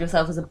described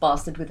yourself as a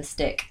bastard with a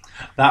stick.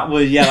 That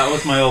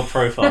was my old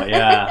profile.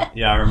 Yeah,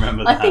 I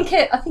remember that.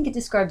 I think it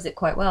describes it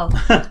quite well.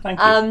 Thank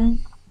you.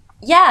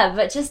 Yeah,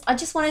 but I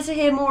just wanted to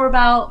hear more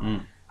about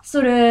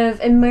sort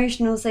of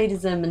emotional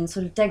sadism and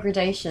sort of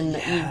degradation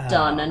that you've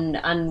done,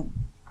 and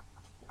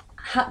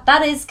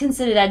that is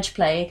considered edge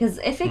play, because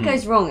if it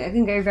goes wrong, it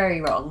can go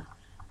very wrong.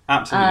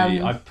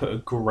 Absolutely. I've put a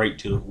great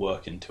deal of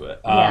work into it.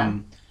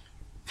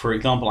 for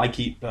example, I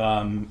keep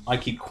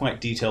quite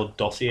detailed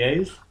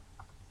dossiers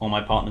on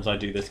my partners I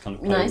do this kind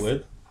of play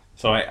with.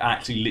 So I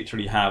actually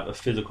literally have a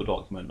physical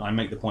document. I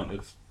make the point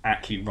of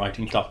actually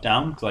writing stuff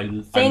down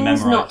because I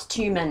memorize. Not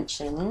to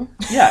mention.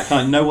 Yeah,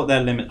 kind of know what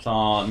their limits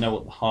are, know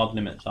what the hard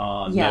limits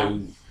are,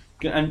 know,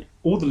 and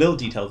all the little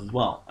details as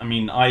well. I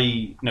mean,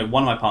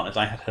 one of my partners,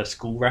 I had her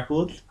school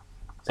records.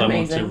 So Amazing.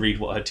 I wanted to read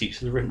what her teachers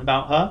had written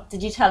about her.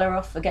 Did you tell her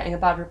off for getting a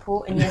bad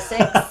report in year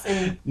 6?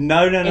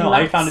 No.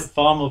 I found it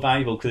far more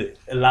valuable because it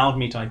allowed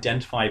me to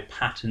identify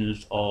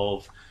patterns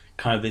of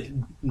kind of the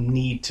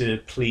need to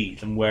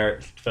please and where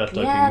it's first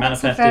being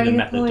manifested and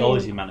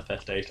methodology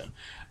manifestation.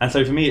 And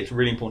so for me, it's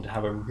really important to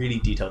have a really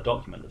detailed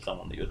document of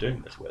someone that you're doing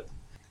this with.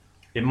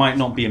 It might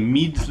not be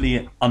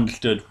immediately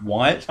understood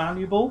why it's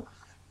valuable,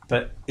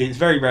 but it's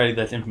very rarely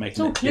there's information. It's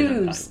all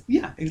clues.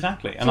 Yeah,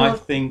 exactly. And I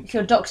think if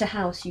you're Dr.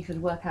 House, you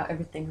could work out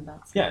everything about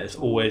it. Yeah, it's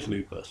always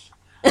lupus.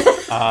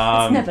 It's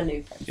never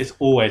lupus. It's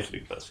always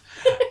lupus.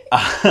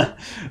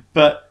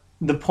 But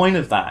the point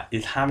of that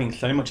is having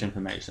so much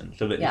information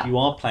so that if you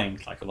are playing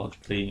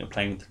psychologically and you're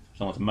playing with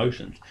someone's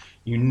emotions,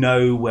 you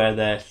know where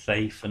their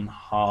safe and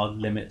hard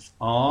limits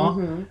are.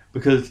 Mm-hmm.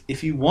 Because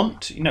if you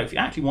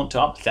actually want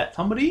to upset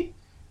somebody,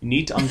 you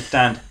need to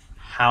understand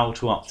how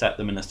to upset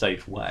them in a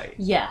safe way.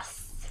 Yes.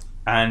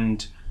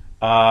 And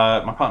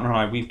my partner and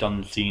I, we've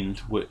done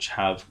scenes which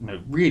have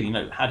really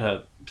had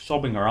her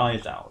sobbing her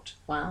eyes out.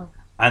 Wow.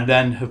 And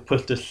then have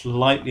pushed us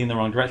slightly in the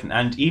wrong direction.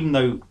 And even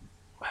though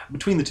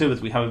between the two of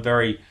us we have a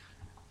very,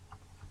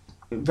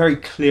 very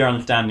clear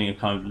understanding of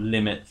kind of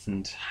limits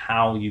and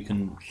how you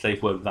can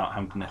safe word without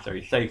having to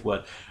necessarily safe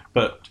word,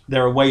 but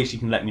there are ways you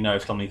can let me know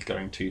if something's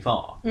going too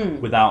far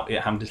without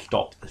it having to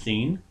stop the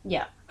scene.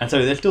 Yeah. And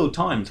so there's still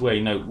times where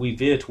we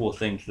veer towards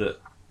things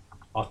that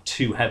are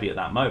too heavy at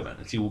that moment.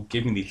 And so you'll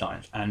give me these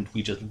signs and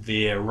we just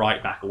veer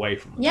right back away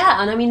from them.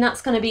 Yeah, and I mean,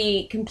 that's going to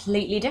be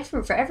completely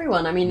different for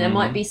everyone. I mean, there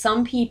might be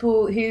some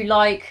people who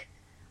like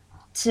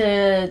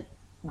to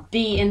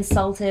be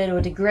insulted or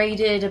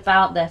degraded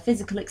about their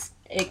physical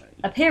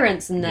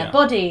appearance and their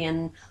body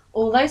and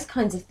all those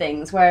kinds of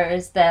things,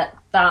 whereas that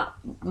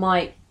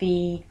might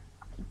be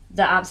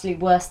the absolute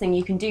worst thing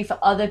you can do for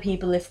other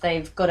people if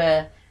they've got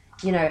a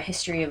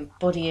history of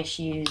body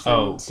issues.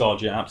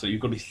 God, yeah, absolutely.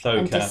 You've got to be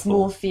so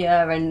careful.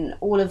 Dysmorphia and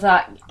all of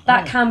that.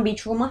 That can be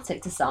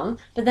traumatic to some.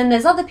 But then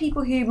there's other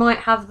people who might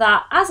have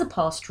that as a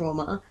past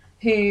trauma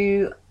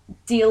who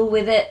deal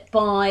with it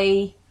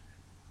by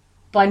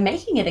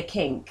making it a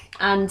kink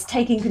and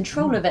taking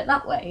control of it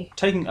that way.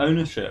 Taking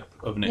ownership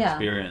of an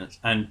experience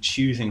and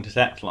choosing to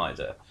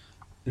sexualize it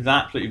is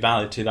absolutely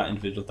valid to that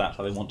individual if that's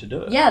how they want to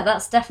do it. Yeah,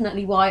 that's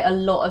definitely why a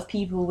lot of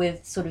people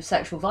with sort of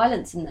sexual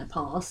violence in their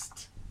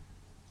past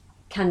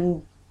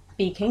can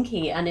be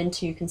kinky and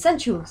into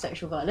consensual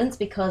sexual violence,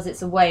 because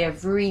it's a way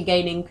of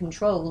regaining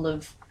control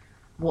of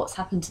what's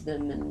happened to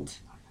them and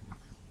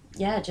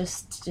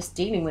just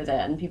dealing with it.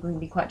 And people can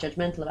be quite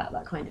judgmental about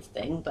that kind of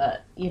thing,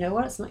 but you know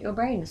what, it's not your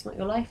brain, it's not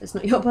your life, it's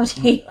not your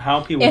body.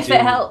 How people if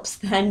it helps,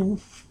 then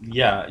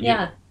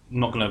you're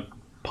not going to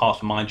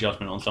pass my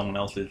judgment on someone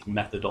else's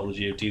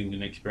methodology of dealing with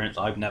an experience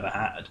I've never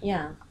had.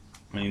 I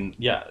mean,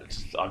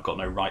 I've got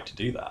no right to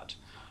do that.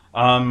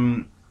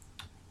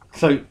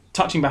 So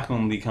touching back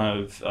on the kind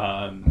of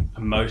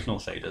emotional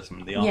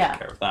sadism, the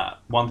aftercare of that,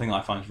 one thing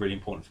I find is really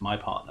important for my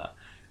partner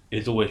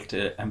is always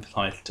to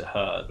emphasize to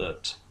her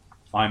that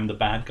I'm the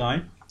bad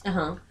guy.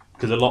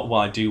 Because a lot of what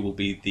I do will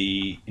be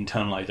the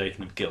internalization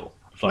of guilt.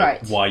 It's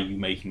like, why are you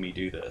making me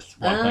do this?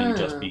 Why can't you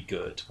just be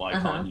good? Why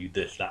can't you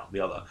this, that, or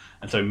the other?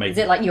 And so maybe... Is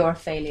it like you're a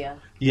failure?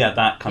 Yeah,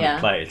 that kind of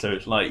play. So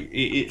it's like,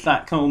 it's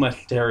that kind of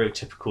almost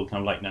stereotypical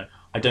kind of like, no,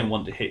 I don't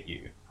want to hit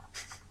you.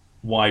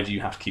 Why do you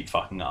have to keep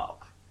fucking up?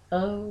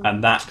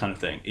 And that kind of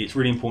thing. It's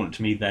really important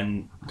to me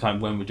then, kind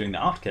of when we're doing the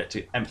aftercare,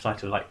 to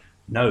emphasize to like,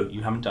 no,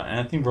 you haven't done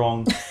anything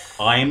wrong.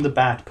 I am the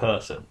bad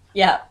person.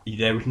 Yeah.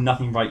 There was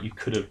nothing right you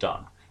could have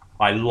done.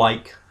 I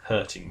like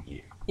hurting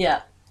you.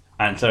 Yeah.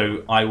 And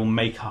so I will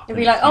make up. It'll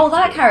be like,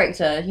 that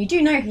character, you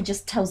do know he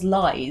just tells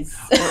lies.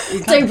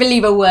 Don't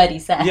believe a word he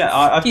says. Yeah,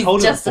 I've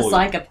told her He's just a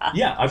psychopath.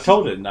 Yeah, I've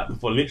told her that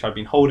before. Literally, I've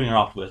been holding her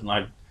afterwards, and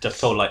I've just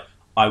told her, like,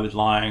 I was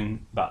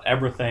lying about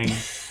everything.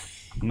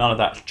 None of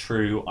that's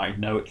true. I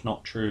know it's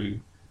not true.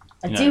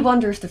 I do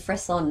wonder if the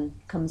frisson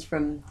comes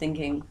from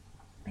thinking,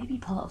 maybe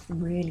part of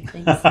them really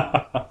thinks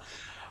so.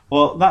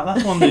 Well,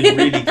 that's one of those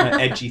really kind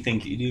of edgy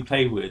things that you do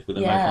play with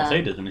emotional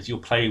sadism, is you'll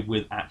play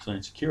with actual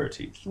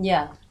insecurities.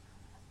 Yeah.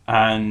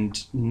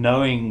 And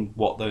knowing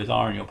what those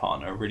are in your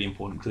partner are really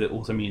important, because it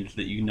also means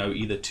that you know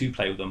either to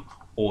play with them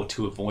or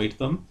to avoid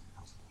them.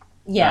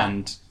 Yeah.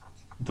 And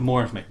the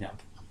more information you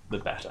have, the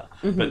better.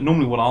 Mm-hmm. But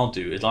normally what I'll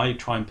do is I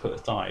try and put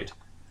aside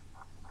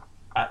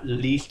at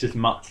least as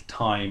much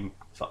time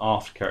for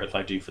aftercare as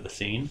I do for the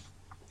scene.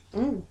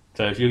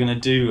 So if you're going to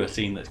do a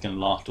scene that's going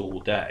to last all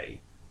day,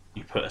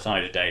 you put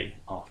aside a day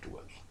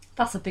afterwards.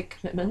 That's a big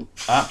commitment.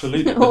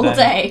 Absolutely. All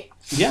day.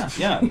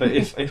 Yeah. But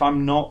if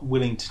I'm not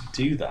willing to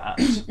do that,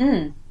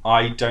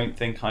 I don't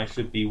think I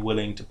should be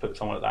willing to put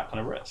someone at that kind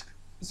of risk.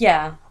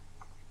 Yeah.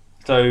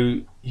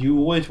 So you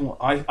always want.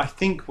 I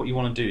think what you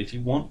want to do is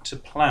you want to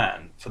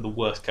plan for the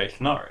worst case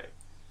scenario.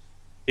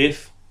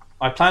 If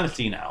I plan a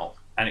scene out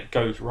and it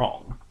goes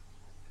wrong,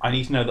 I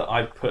need to know that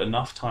I've put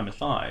enough time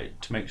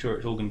aside to make sure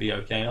it's all going to be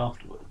okay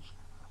afterwards.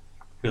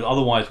 Because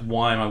otherwise,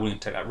 why am I willing to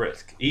take that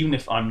risk? Even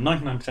if I'm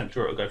 99%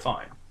 sure it'll go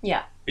fine,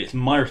 Yeah. it's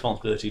my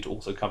responsibility to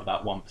also cover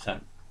that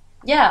 1%.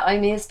 Yeah, I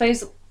mean, I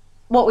suppose,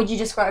 what would you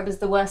describe as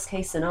the worst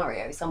case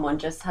scenario? Someone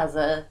just has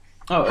a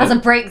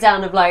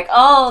breakdown of like,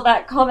 oh,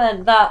 that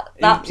comment, that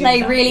play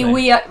Exactly.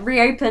 really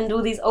reopened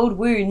all these old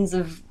wounds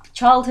of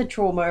childhood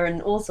trauma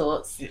and all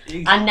sorts.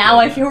 Exactly, And now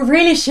I feel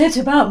really shit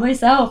about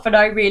myself and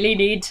I really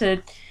need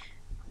to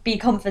be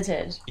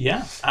comforted.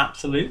 Yeah,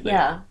 absolutely.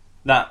 Yeah.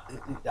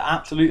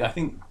 Absolutely. I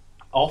think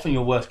often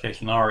your worst case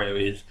scenario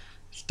is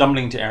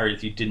stumbling into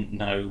areas you didn't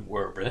know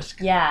were a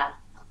risk. Yeah.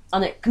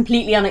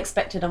 Completely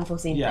unexpected,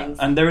 unforeseen things.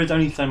 And there is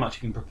only so much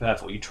you can prepare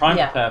for. You try and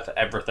prepare for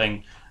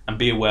everything and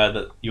be aware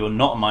that you're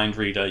not a mind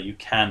reader, you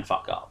can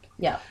fuck up.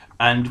 Yeah.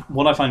 And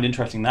what I find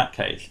interesting in that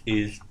case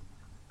is,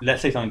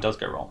 let's say something does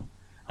go wrong,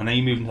 and then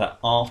you move into that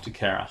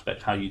aftercare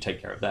aspect, how you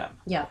take care of them.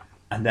 Yeah.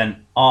 And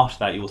then after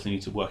that, you also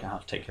need to work out how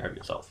to take care of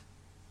yourself.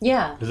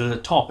 Yeah. Because at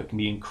the top, it can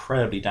be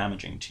incredibly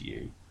damaging to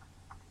you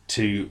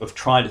to have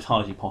tried as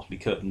hard as you possibly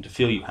could and to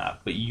feel you have,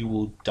 but you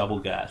will double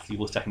guess, you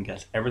will second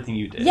guess everything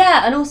you did.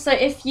 Yeah, and also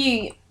if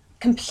you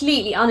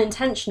completely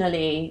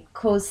unintentionally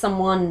cause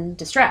someone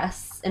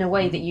distress in a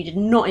way that you did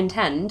not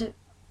intend,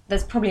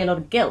 there's probably a lot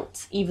of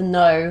guilt, even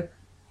though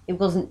it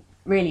wasn't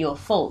really your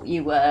fault.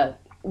 You were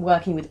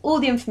working with all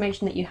the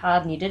information that you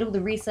had and you did all the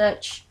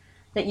research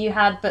that you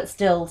had, but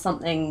still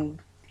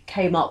something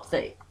came up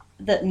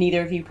that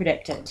neither of you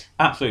predicted.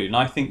 Absolutely, and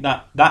I think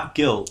that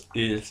guilt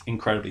is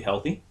incredibly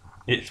healthy.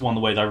 It's one of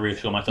the ways I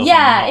reassure myself.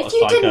 Yeah, if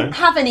you didn't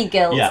have any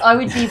guilt, I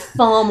would be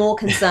far more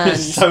concerned.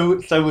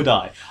 So would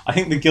I. I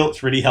think the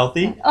guilt's really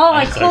healthy. Oh,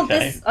 I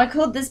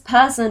called this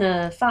person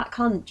a fat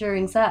cunt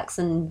during sex,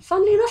 and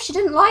funnily enough, she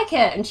didn't like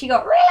it, and she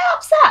got really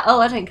upset. Oh,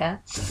 I don't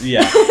care.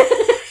 Yeah,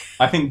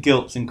 I think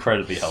guilt's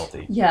incredibly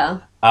healthy. Yeah.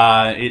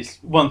 It's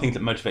one of the things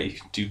that motivates you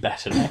to do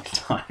better next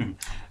time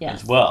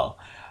Yes. as well.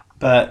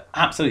 But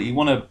absolutely, you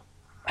want to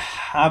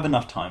have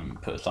enough time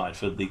put aside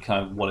for the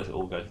kind of what if it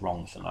all goes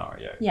wrong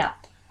scenario. Yeah.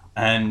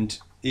 And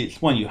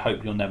it's one you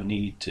hope you'll never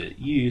need to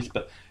use,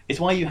 but it's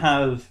why you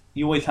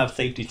always have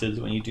safety scissors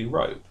when you do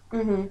rope.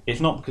 Mm-hmm.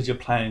 It's not because you're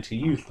planning to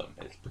use them,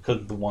 it's because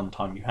of the one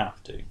time you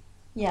have to.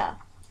 Yeah.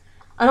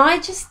 And I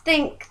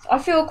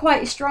feel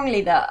quite strongly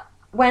that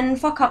when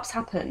fuck-ups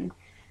happen,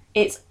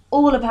 it's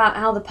all about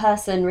how the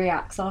person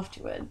reacts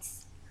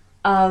afterwards.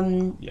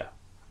 Yeah.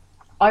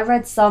 I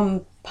read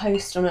some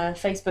post on a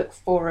Facebook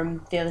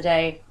forum the other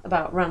day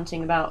about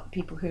ranting about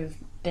people who've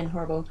been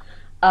horrible.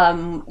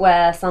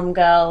 Where some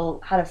girl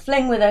had a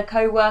fling with a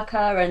co-worker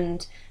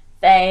and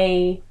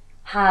they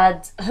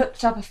had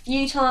hooked up a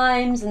few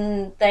times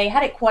and they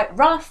had it quite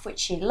rough, which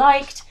she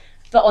liked,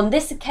 but on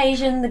this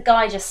occasion the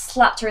guy just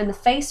slapped her in the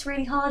face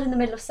really hard in the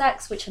middle of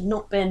sex, which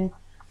hadn't been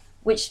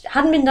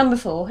done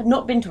before, had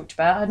not been talked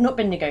about, had not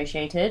been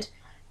negotiated,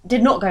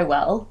 did not go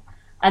well,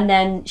 and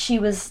then she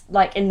was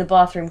like in the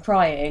bathroom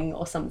crying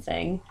or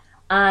something,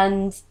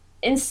 and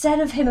instead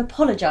of him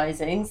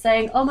apologising,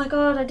 saying, oh my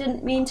god, I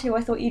didn't mean to,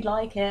 I thought you'd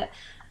like it,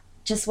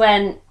 just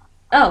went,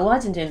 oh, well, I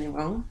didn't do anything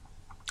wrong.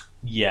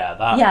 Yeah,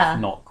 that's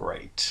not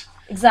great.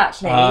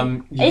 Exactly.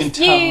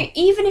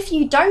 Even if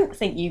you don't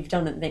think you've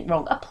done anything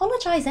wrong,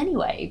 apologise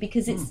anyway,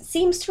 because it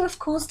seems to have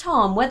caused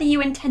harm, whether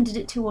you intended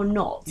it to or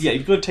not. Yeah,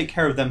 you've got to take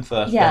care of them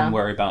first, then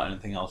worry about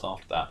anything else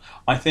after that.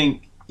 I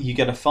think you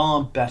get a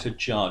far better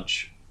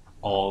judge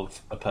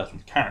of a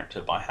person's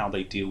character by how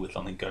they deal with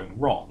something going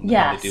wrong than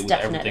how they deal with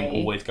everything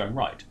always going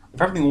right.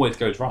 If everything always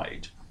goes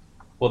right,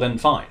 well then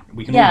fine.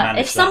 We can all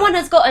manage if someone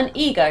has got an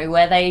ego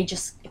where they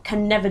just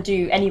can never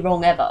do any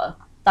wrong ever,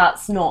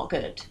 that's not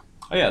good.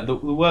 Oh yeah, the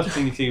worst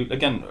thing you see,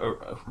 again,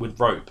 with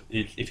rope,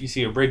 is if you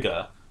see a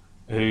rigger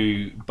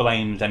who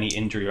blames any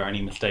injury or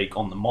any mistake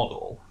on the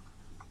model,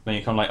 then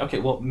you're kind of like, okay,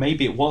 well,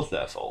 maybe it was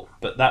their fault,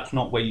 but that's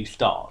not where you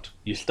start.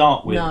 You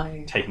start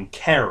with taking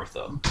care of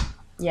them.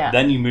 Yeah.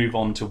 Then you move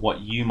on to what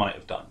you might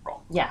have done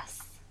wrong.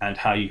 Yes. And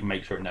how you can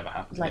make sure it never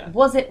happens again.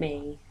 Was it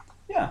me?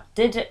 Yeah.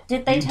 Did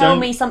they tell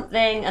me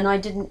something and I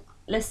didn't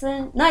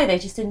listen? No, they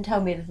just didn't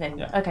tell me the thing.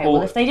 Yeah. Okay,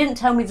 well, if they didn't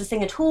tell me the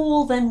thing at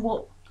all, then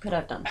what could I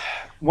have done?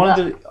 One of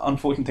the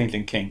unfortunate things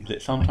in King is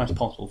it's sometimes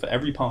possible for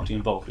every party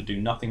involved to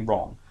do nothing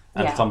wrong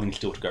and something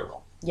still to go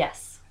wrong.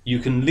 Yes. You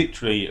can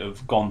literally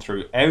have gone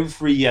through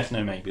every yes,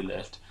 no, maybe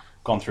list,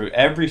 gone through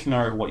every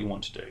scenario of what you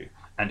want to do,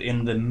 and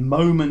in the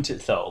moment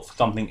itself,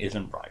 something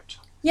isn't right.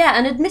 Yeah,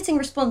 and admitting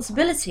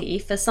responsibility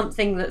for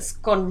something that's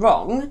gone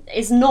wrong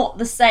is not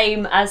the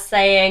same as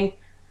saying,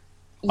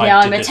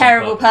 I'm a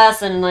terrible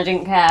person and I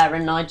didn't care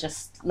and I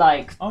just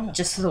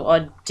just thought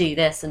I'd do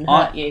this and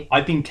hurt you.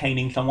 I've been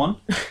caning someone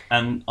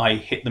and I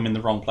hit them in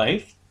the wrong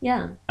place.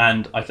 Yeah.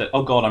 And I said,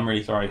 oh God, I'm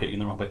really sorry I hit you in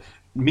the wrong place.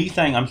 Me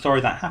saying I'm sorry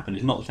that happened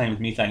is not the same as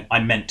me saying I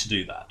meant to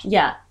do that.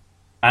 Yeah.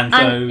 And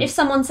so if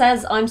someone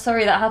says I'm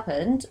sorry that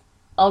happened,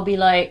 I'll be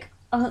like,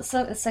 oh,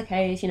 so it's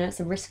okay, it's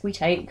a risk we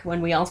take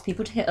when we ask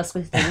people to hit us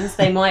with things.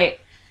 They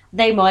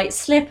might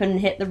slip and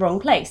hit the wrong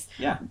place.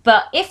 Yeah.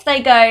 But if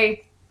they go,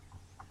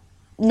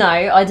 no,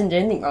 I didn't do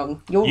anything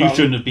wrong, you're You wrong.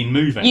 shouldn't have been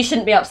moving. You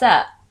shouldn't be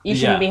upset. You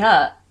shouldn't be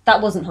hurt.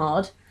 That wasn't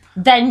hard.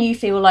 Then you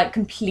feel like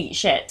complete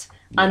shit.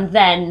 Yeah. And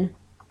then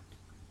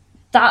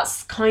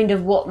that's kind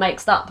of what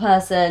makes that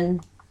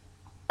person,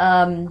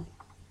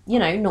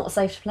 not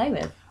safe to play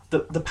with.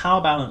 The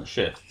power balance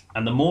shifts,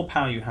 and the more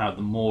power you have,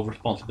 the more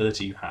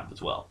responsibility you have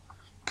as well.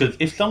 Because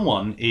if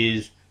someone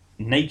is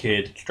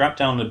naked, strapped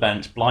down on a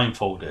bench,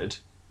 blindfolded,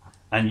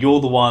 and you're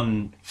the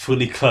one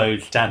fully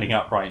clothed, standing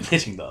upright and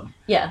hitting them,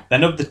 Yeah.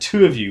 then of the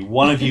two of you,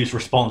 one of you is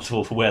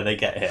responsible for where they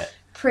get hit.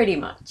 Pretty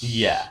much.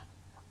 Yeah.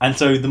 And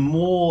so the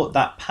more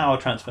that power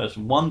transfers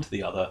from one to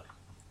the other,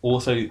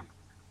 also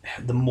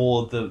the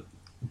more the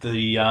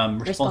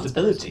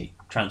responsibility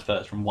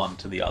transfers from one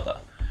to the other.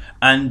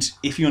 And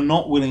if you're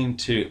not willing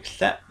to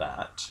accept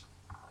that,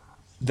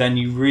 then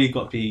you've really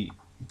got to be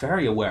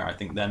very aware, I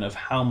think, then of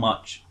how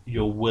much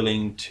you're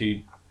willing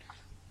to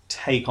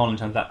take on in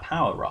terms of that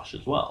power rush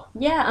as well.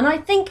 Yeah, and I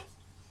think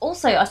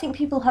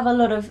people have a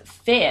lot of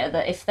fear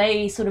that if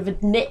they sort of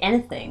admit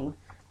anything,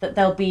 that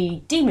they'll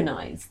be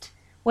demonized.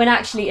 When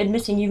actually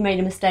admitting you've made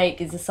a mistake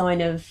is a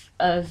sign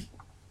of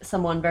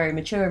someone very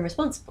mature and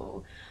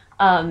responsible.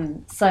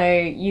 So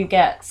you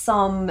get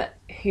some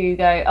who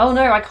go, oh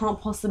no, I can't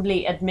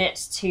possibly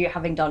admit to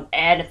having done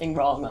anything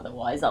wrong,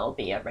 otherwise I'll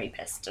be a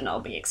rapist and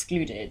I'll be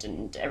excluded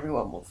and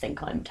everyone will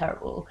think I'm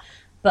terrible.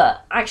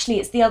 But actually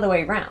it's the other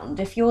way round.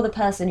 If you're the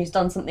person who's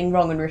done something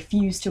wrong and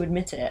refused to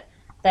admit it,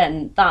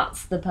 then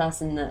that's the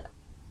person that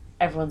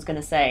everyone's going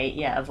to say,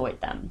 yeah,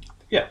 avoid them.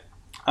 Yeah,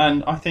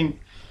 and I think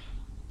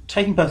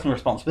taking personal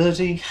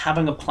responsibility,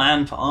 having a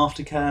plan for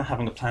aftercare,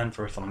 having a plan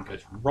for if something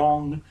goes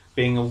wrong,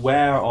 being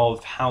aware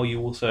of how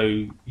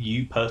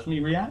you personally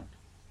react,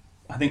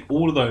 I think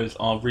all of those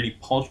are really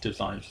positive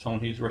signs for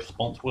someone who's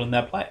responsible in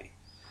their play.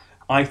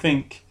 I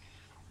think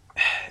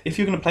if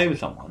you're going to play with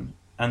someone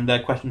and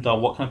their questions are,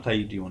 what kind of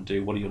play do you want to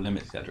do, what are your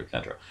limits,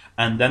 etc.,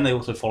 and then they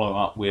also follow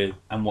up with,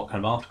 and what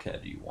kind of aftercare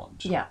do you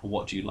want, Yeah. or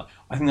what do you like,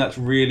 I think that's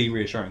really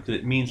reassuring because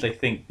it means they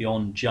think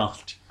beyond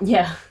just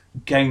Yeah.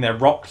 getting their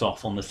rocks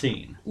off on the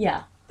scene.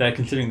 Yeah. They're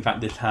considering the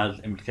fact this has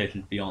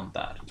implications beyond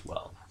that as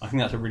well. I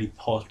think that's a really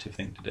positive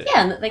thing to do.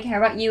 Yeah, and that they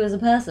care about you as a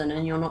person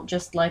and you're not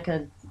just like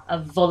a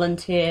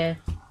volunteer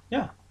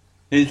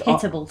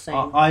hittable thing.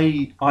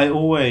 I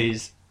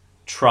always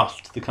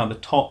trust the kind of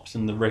tops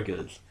and the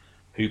riggers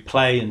who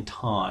play and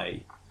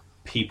tie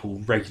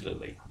people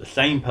regularly. The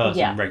same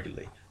person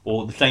regularly.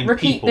 Or the same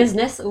Repeat people.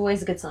 business,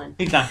 always a good sign.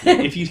 Exactly.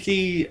 If you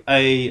see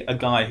a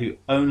guy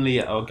or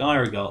a guy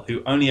or a girl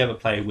who only ever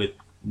play with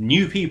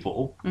new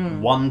people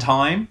one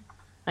time,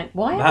 like,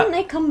 why haven't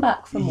they come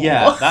back for more?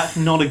 Yeah, that's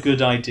not a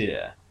good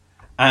idea.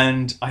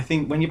 And I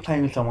think when you're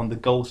playing with someone, the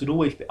goal should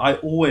always be...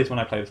 when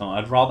I play with someone,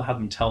 I'd rather have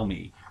them tell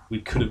me we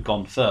could have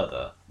gone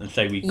further than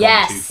say we've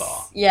gone too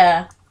far.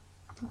 Yeah.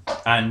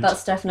 And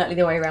that's definitely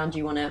the way around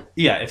you want it.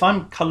 Yeah, if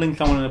I'm cuddling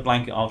someone in a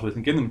blanket afterwards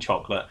and giving them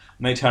chocolate,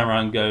 and they turn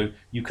around and go,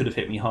 you could have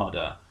hit me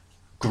harder,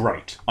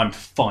 great. I'm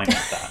fine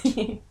with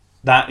that.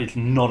 That is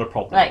not a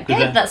problem. Right,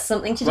 good, that's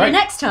something to do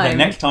next time. Then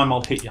next time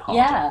I'll hit you harder.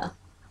 Yeah.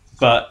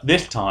 But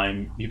this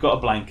time, you've got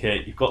a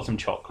blanket, you've got some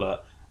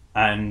chocolate,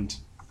 and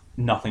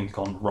nothing's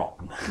gone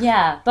wrong.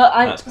 Yeah, but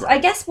I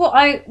guess what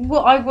I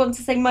want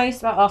to say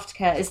most about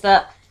aftercare is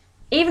that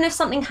even if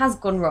something has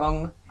gone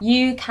wrong,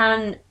 you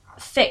can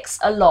fix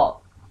a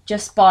lot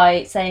just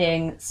by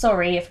saying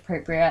sorry if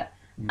appropriate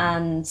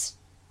and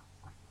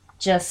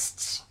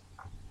just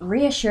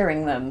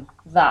reassuring them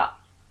that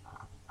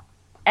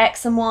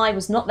X and Y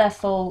was not their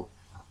fault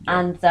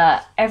and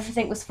that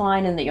everything was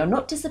fine and that you're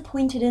not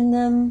disappointed in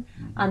them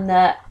and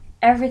that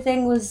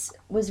everything was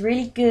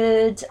really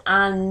good,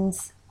 and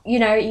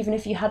even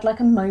if you had like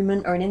a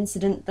moment or an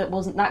incident that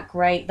wasn't that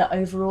great, that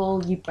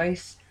overall you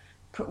both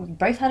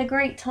had a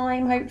great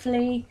time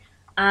hopefully,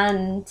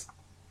 and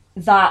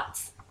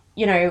that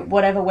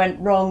whatever went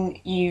wrong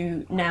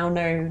you now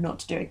know not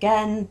to do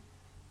again.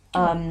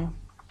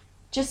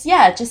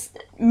 Just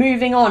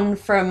moving on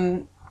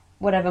from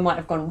whatever might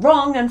have gone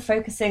wrong and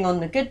focusing on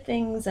the good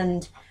things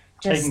and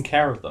just taking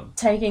care of them,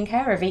 taking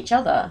care of each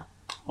other.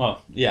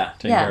 Well, yeah,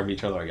 taking care of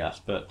each other, I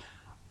guess. But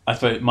I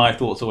suppose my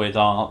thoughts always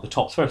are the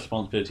top's first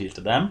responsibility is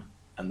to them,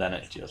 and then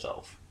it's to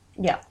yourself.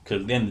 Yeah.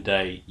 Because at the end of the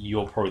day,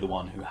 you're probably the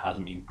one who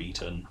hasn't been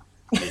beaten,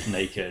 is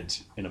naked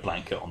in a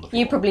blanket on the floor.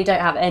 You probably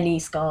don't have any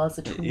scars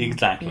at all.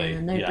 Exactly.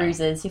 Yeah, no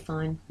bruises, you're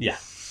fine. Yeah.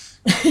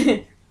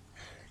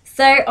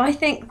 So I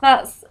think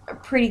that's a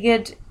pretty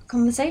good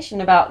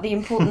conversation about the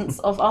importance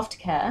of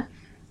aftercare.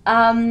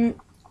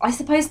 I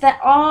suppose there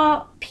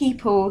are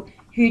people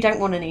who don't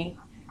want any,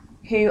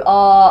 who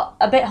are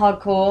a bit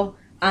hardcore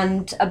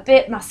and a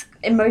bit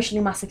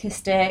emotionally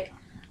masochistic,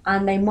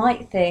 and they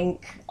might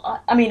think,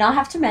 I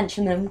have to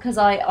mention them because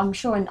I'm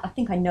sure, and I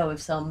think I know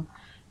of some,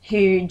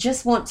 who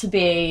just want to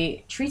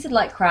be treated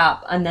like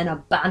crap and then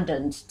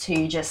abandoned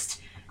to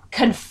just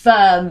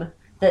confirm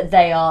that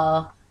they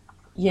are,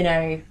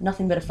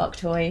 nothing but a fuck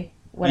toy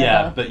whatever.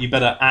 Yeah, but you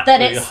better That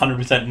absolutely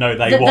it's 100% know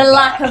they the want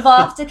lack that. of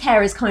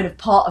aftercare is kind of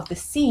part of the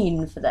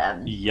scene for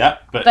them. Yeah,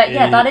 but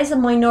yeah, that is a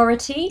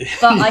minority.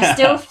 But I Yeah.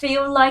 still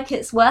feel like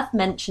it's worth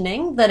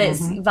mentioning that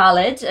it's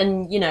valid,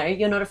 and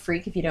you're not a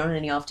freak if you don't want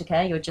any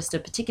aftercare. You're just a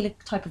particular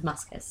type of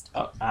masochist.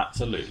 Oh,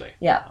 absolutely.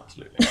 Yeah.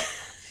 Absolutely.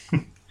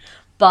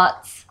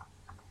 But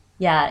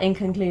yeah, in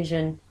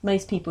conclusion,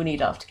 most people need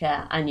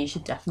aftercare, and you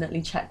should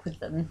definitely check with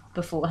them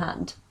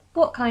beforehand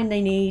what kind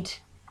they need,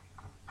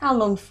 how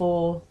long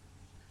for,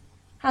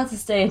 how to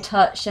stay in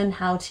touch, and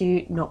how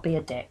to not be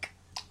a dick.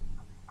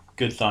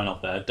 Good sign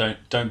off there.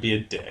 Don't be a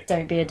dick.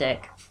 Don't be a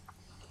dick.